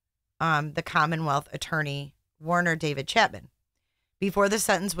the Commonwealth attorney, Warner David Chapman. Before the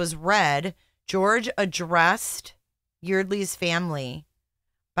sentence was read, George addressed Yeardley's family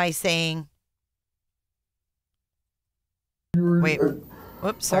by saying,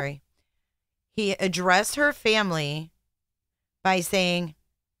 sorry. He addressed her family by saying,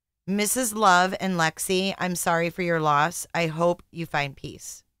 Mrs. Love and Lexi, I'm sorry for your loss. I hope you find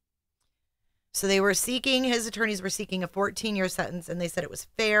peace. So his attorneys were seeking a 14-year sentence, and they said it was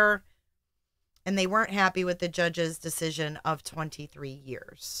fair, and they weren't happy with the judge's decision of 23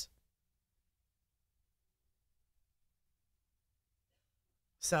 years.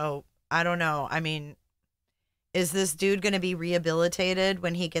 So, I don't know. I mean, is this dude going to be rehabilitated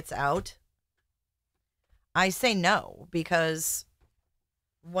when he gets out? I say no, because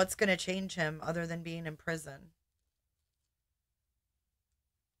what's going to change him other than being in prison?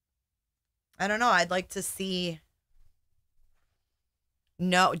 I don't know. I'd like to see.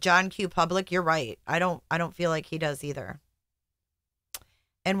 No, John Q. Public, you're right. I don't feel like he does either.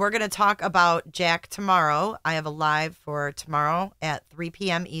 And we're going to talk about Jack tomorrow. I have a live for tomorrow at 3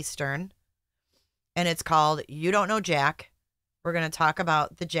 p.m. Eastern. And it's called You Don't Know Jack. We're going to talk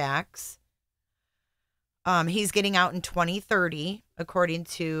about the Jacks. He's getting out in 2030, according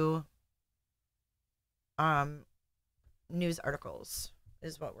to news articles,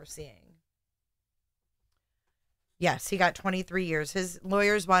 is what we're seeing. Yes, he got 23 years. His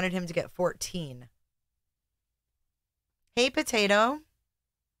lawyers wanted him to get 14. Hey, Potato.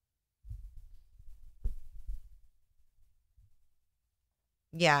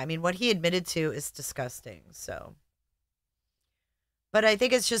 Yeah, I mean, what he admitted to is disgusting, so. But I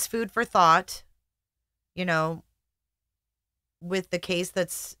think it's just food for thought, you know, with the case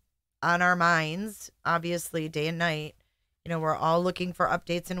that's on our minds, obviously, day and night. You know, we're all looking for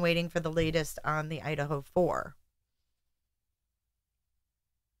updates and waiting for the latest on the Idaho 4.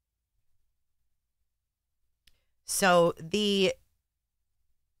 So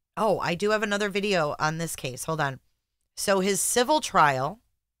I do have another video on this case. Hold on. So his civil trial,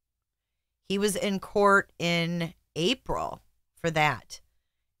 he was in court in April for that.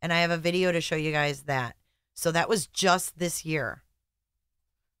 And I have a video to show you guys that. So that was just this year.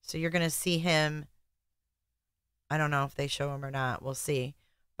 So you're going to see him. I don't know if they show him or not. We'll see.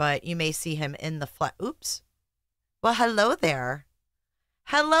 But you may see him in the flat. Oops. Well, hello there.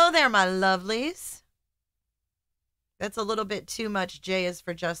 Hello there, my lovelies. That's a little bit too much J is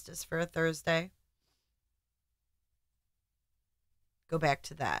for Justice for a Thursday. Go back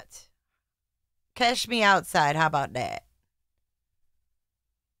to that. Catch me outside. How about that?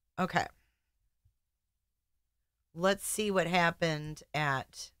 Okay. Let's see what happened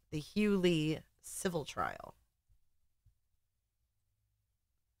at the Huguely civil trial.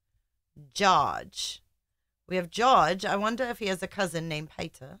 George. We have George. I wonder if he has a cousin named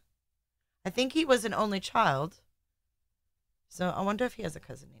Peter. I think he was an only child. So I wonder if he has a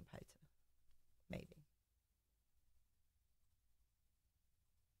cousin named Peter. Maybe.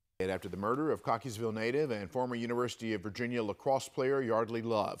 After the murder of Cockeysville native and former University of Virginia lacrosse player Yeardley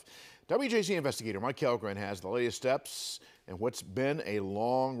Love. WJC investigator Mike Kellgren has the latest steps and what's been a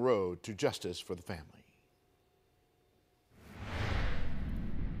long road to justice for the family.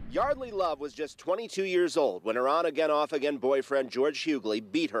 Yeardley Love was just 22 years old when her on-again, off-again boyfriend George Huguely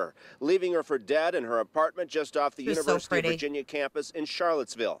beat her, leaving her for dead in her apartment just off the University of Virginia campus in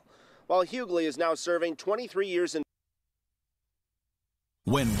Charlottesville. While Huguely is now serving 23 years in.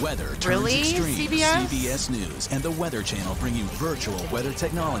 When weather turns extreme, CBS News and the Weather Channel bring you virtual weather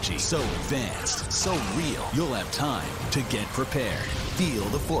technology so advanced, so real, you'll have time to get prepared. Feel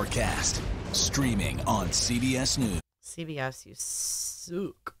the forecast. Streaming on CBS News. CBS, you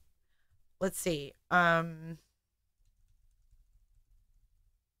suck. Let's see.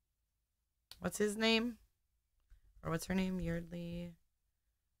 What's his name? Or what's her name? Yeardley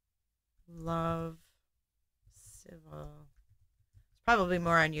Love Civil. It's probably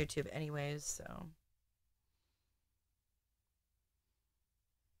more on YouTube anyways, so.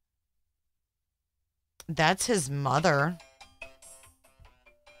 That's his mother.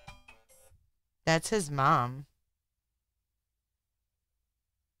 That's his mom.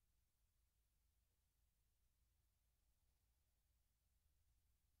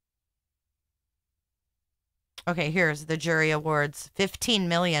 Okay, here's the jury awards. $15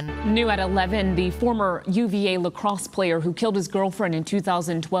 million. New at 11, the former UVA lacrosse player who killed his girlfriend in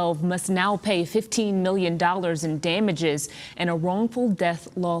 2012 must now pay $15 million in damages in a wrongful death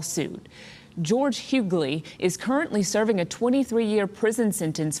lawsuit. George Huguely is currently serving a 23-year prison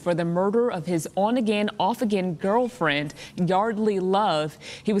sentence for the murder of his on-again, off-again girlfriend, Yeardley Love.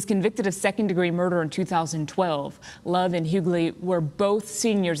 He was convicted of second-degree murder in 2012. Love and Huguely were both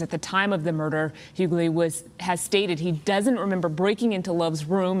seniors at the time of the murder. Huguely has stated he doesn't remember breaking into Love's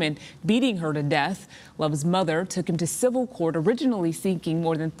room and beating her to death. Love's mother took him to civil court, originally seeking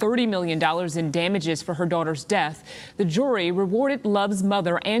more than $30 million in damages for her daughter's death. The jury rewarded Love's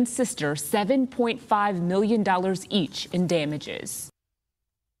mother and sister $7.5 million each in damages.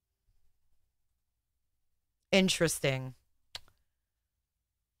 Interesting.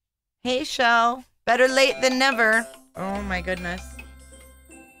 Hey, Shell. Better late than never. Oh, my goodness.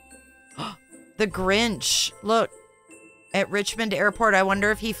 The Grinch. Look. At Richmond Airport. I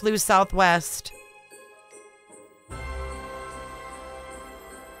wonder if he flew Southwest.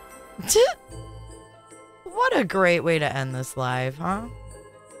 What a great way to end this live, huh?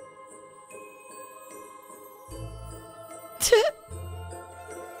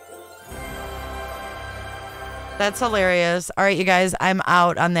 That's hilarious. All right, you guys, I'm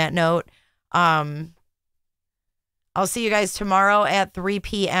out on that note. I'll see you guys tomorrow at 3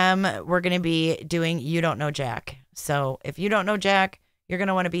 p.m. We're going to be doing You Don't Know Jack. So if you don't know Jack, you're going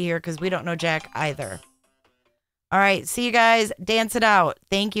to want to be here because we don't know Jack either. All right, see you guys. Dance it out.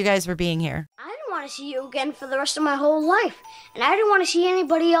 Thank you guys for being here. I didn't want to see you again for the rest of my whole life. And I didn't want to see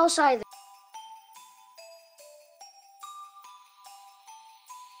anybody else either.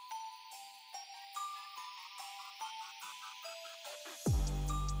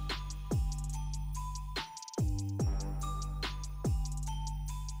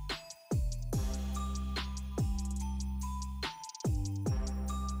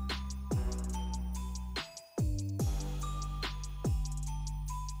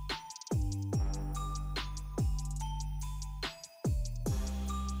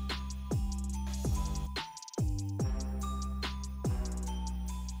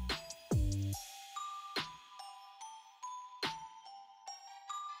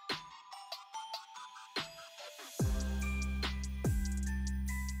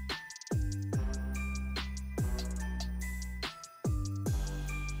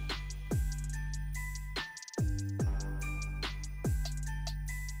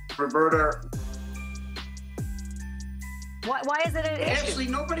 Roberta. Why is it an issue?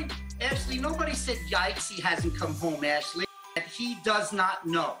 Ashley, nobody said yikes, he hasn't come home, Ashley. He does not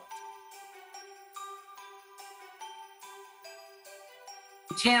know.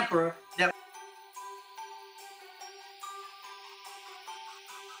 Tampa that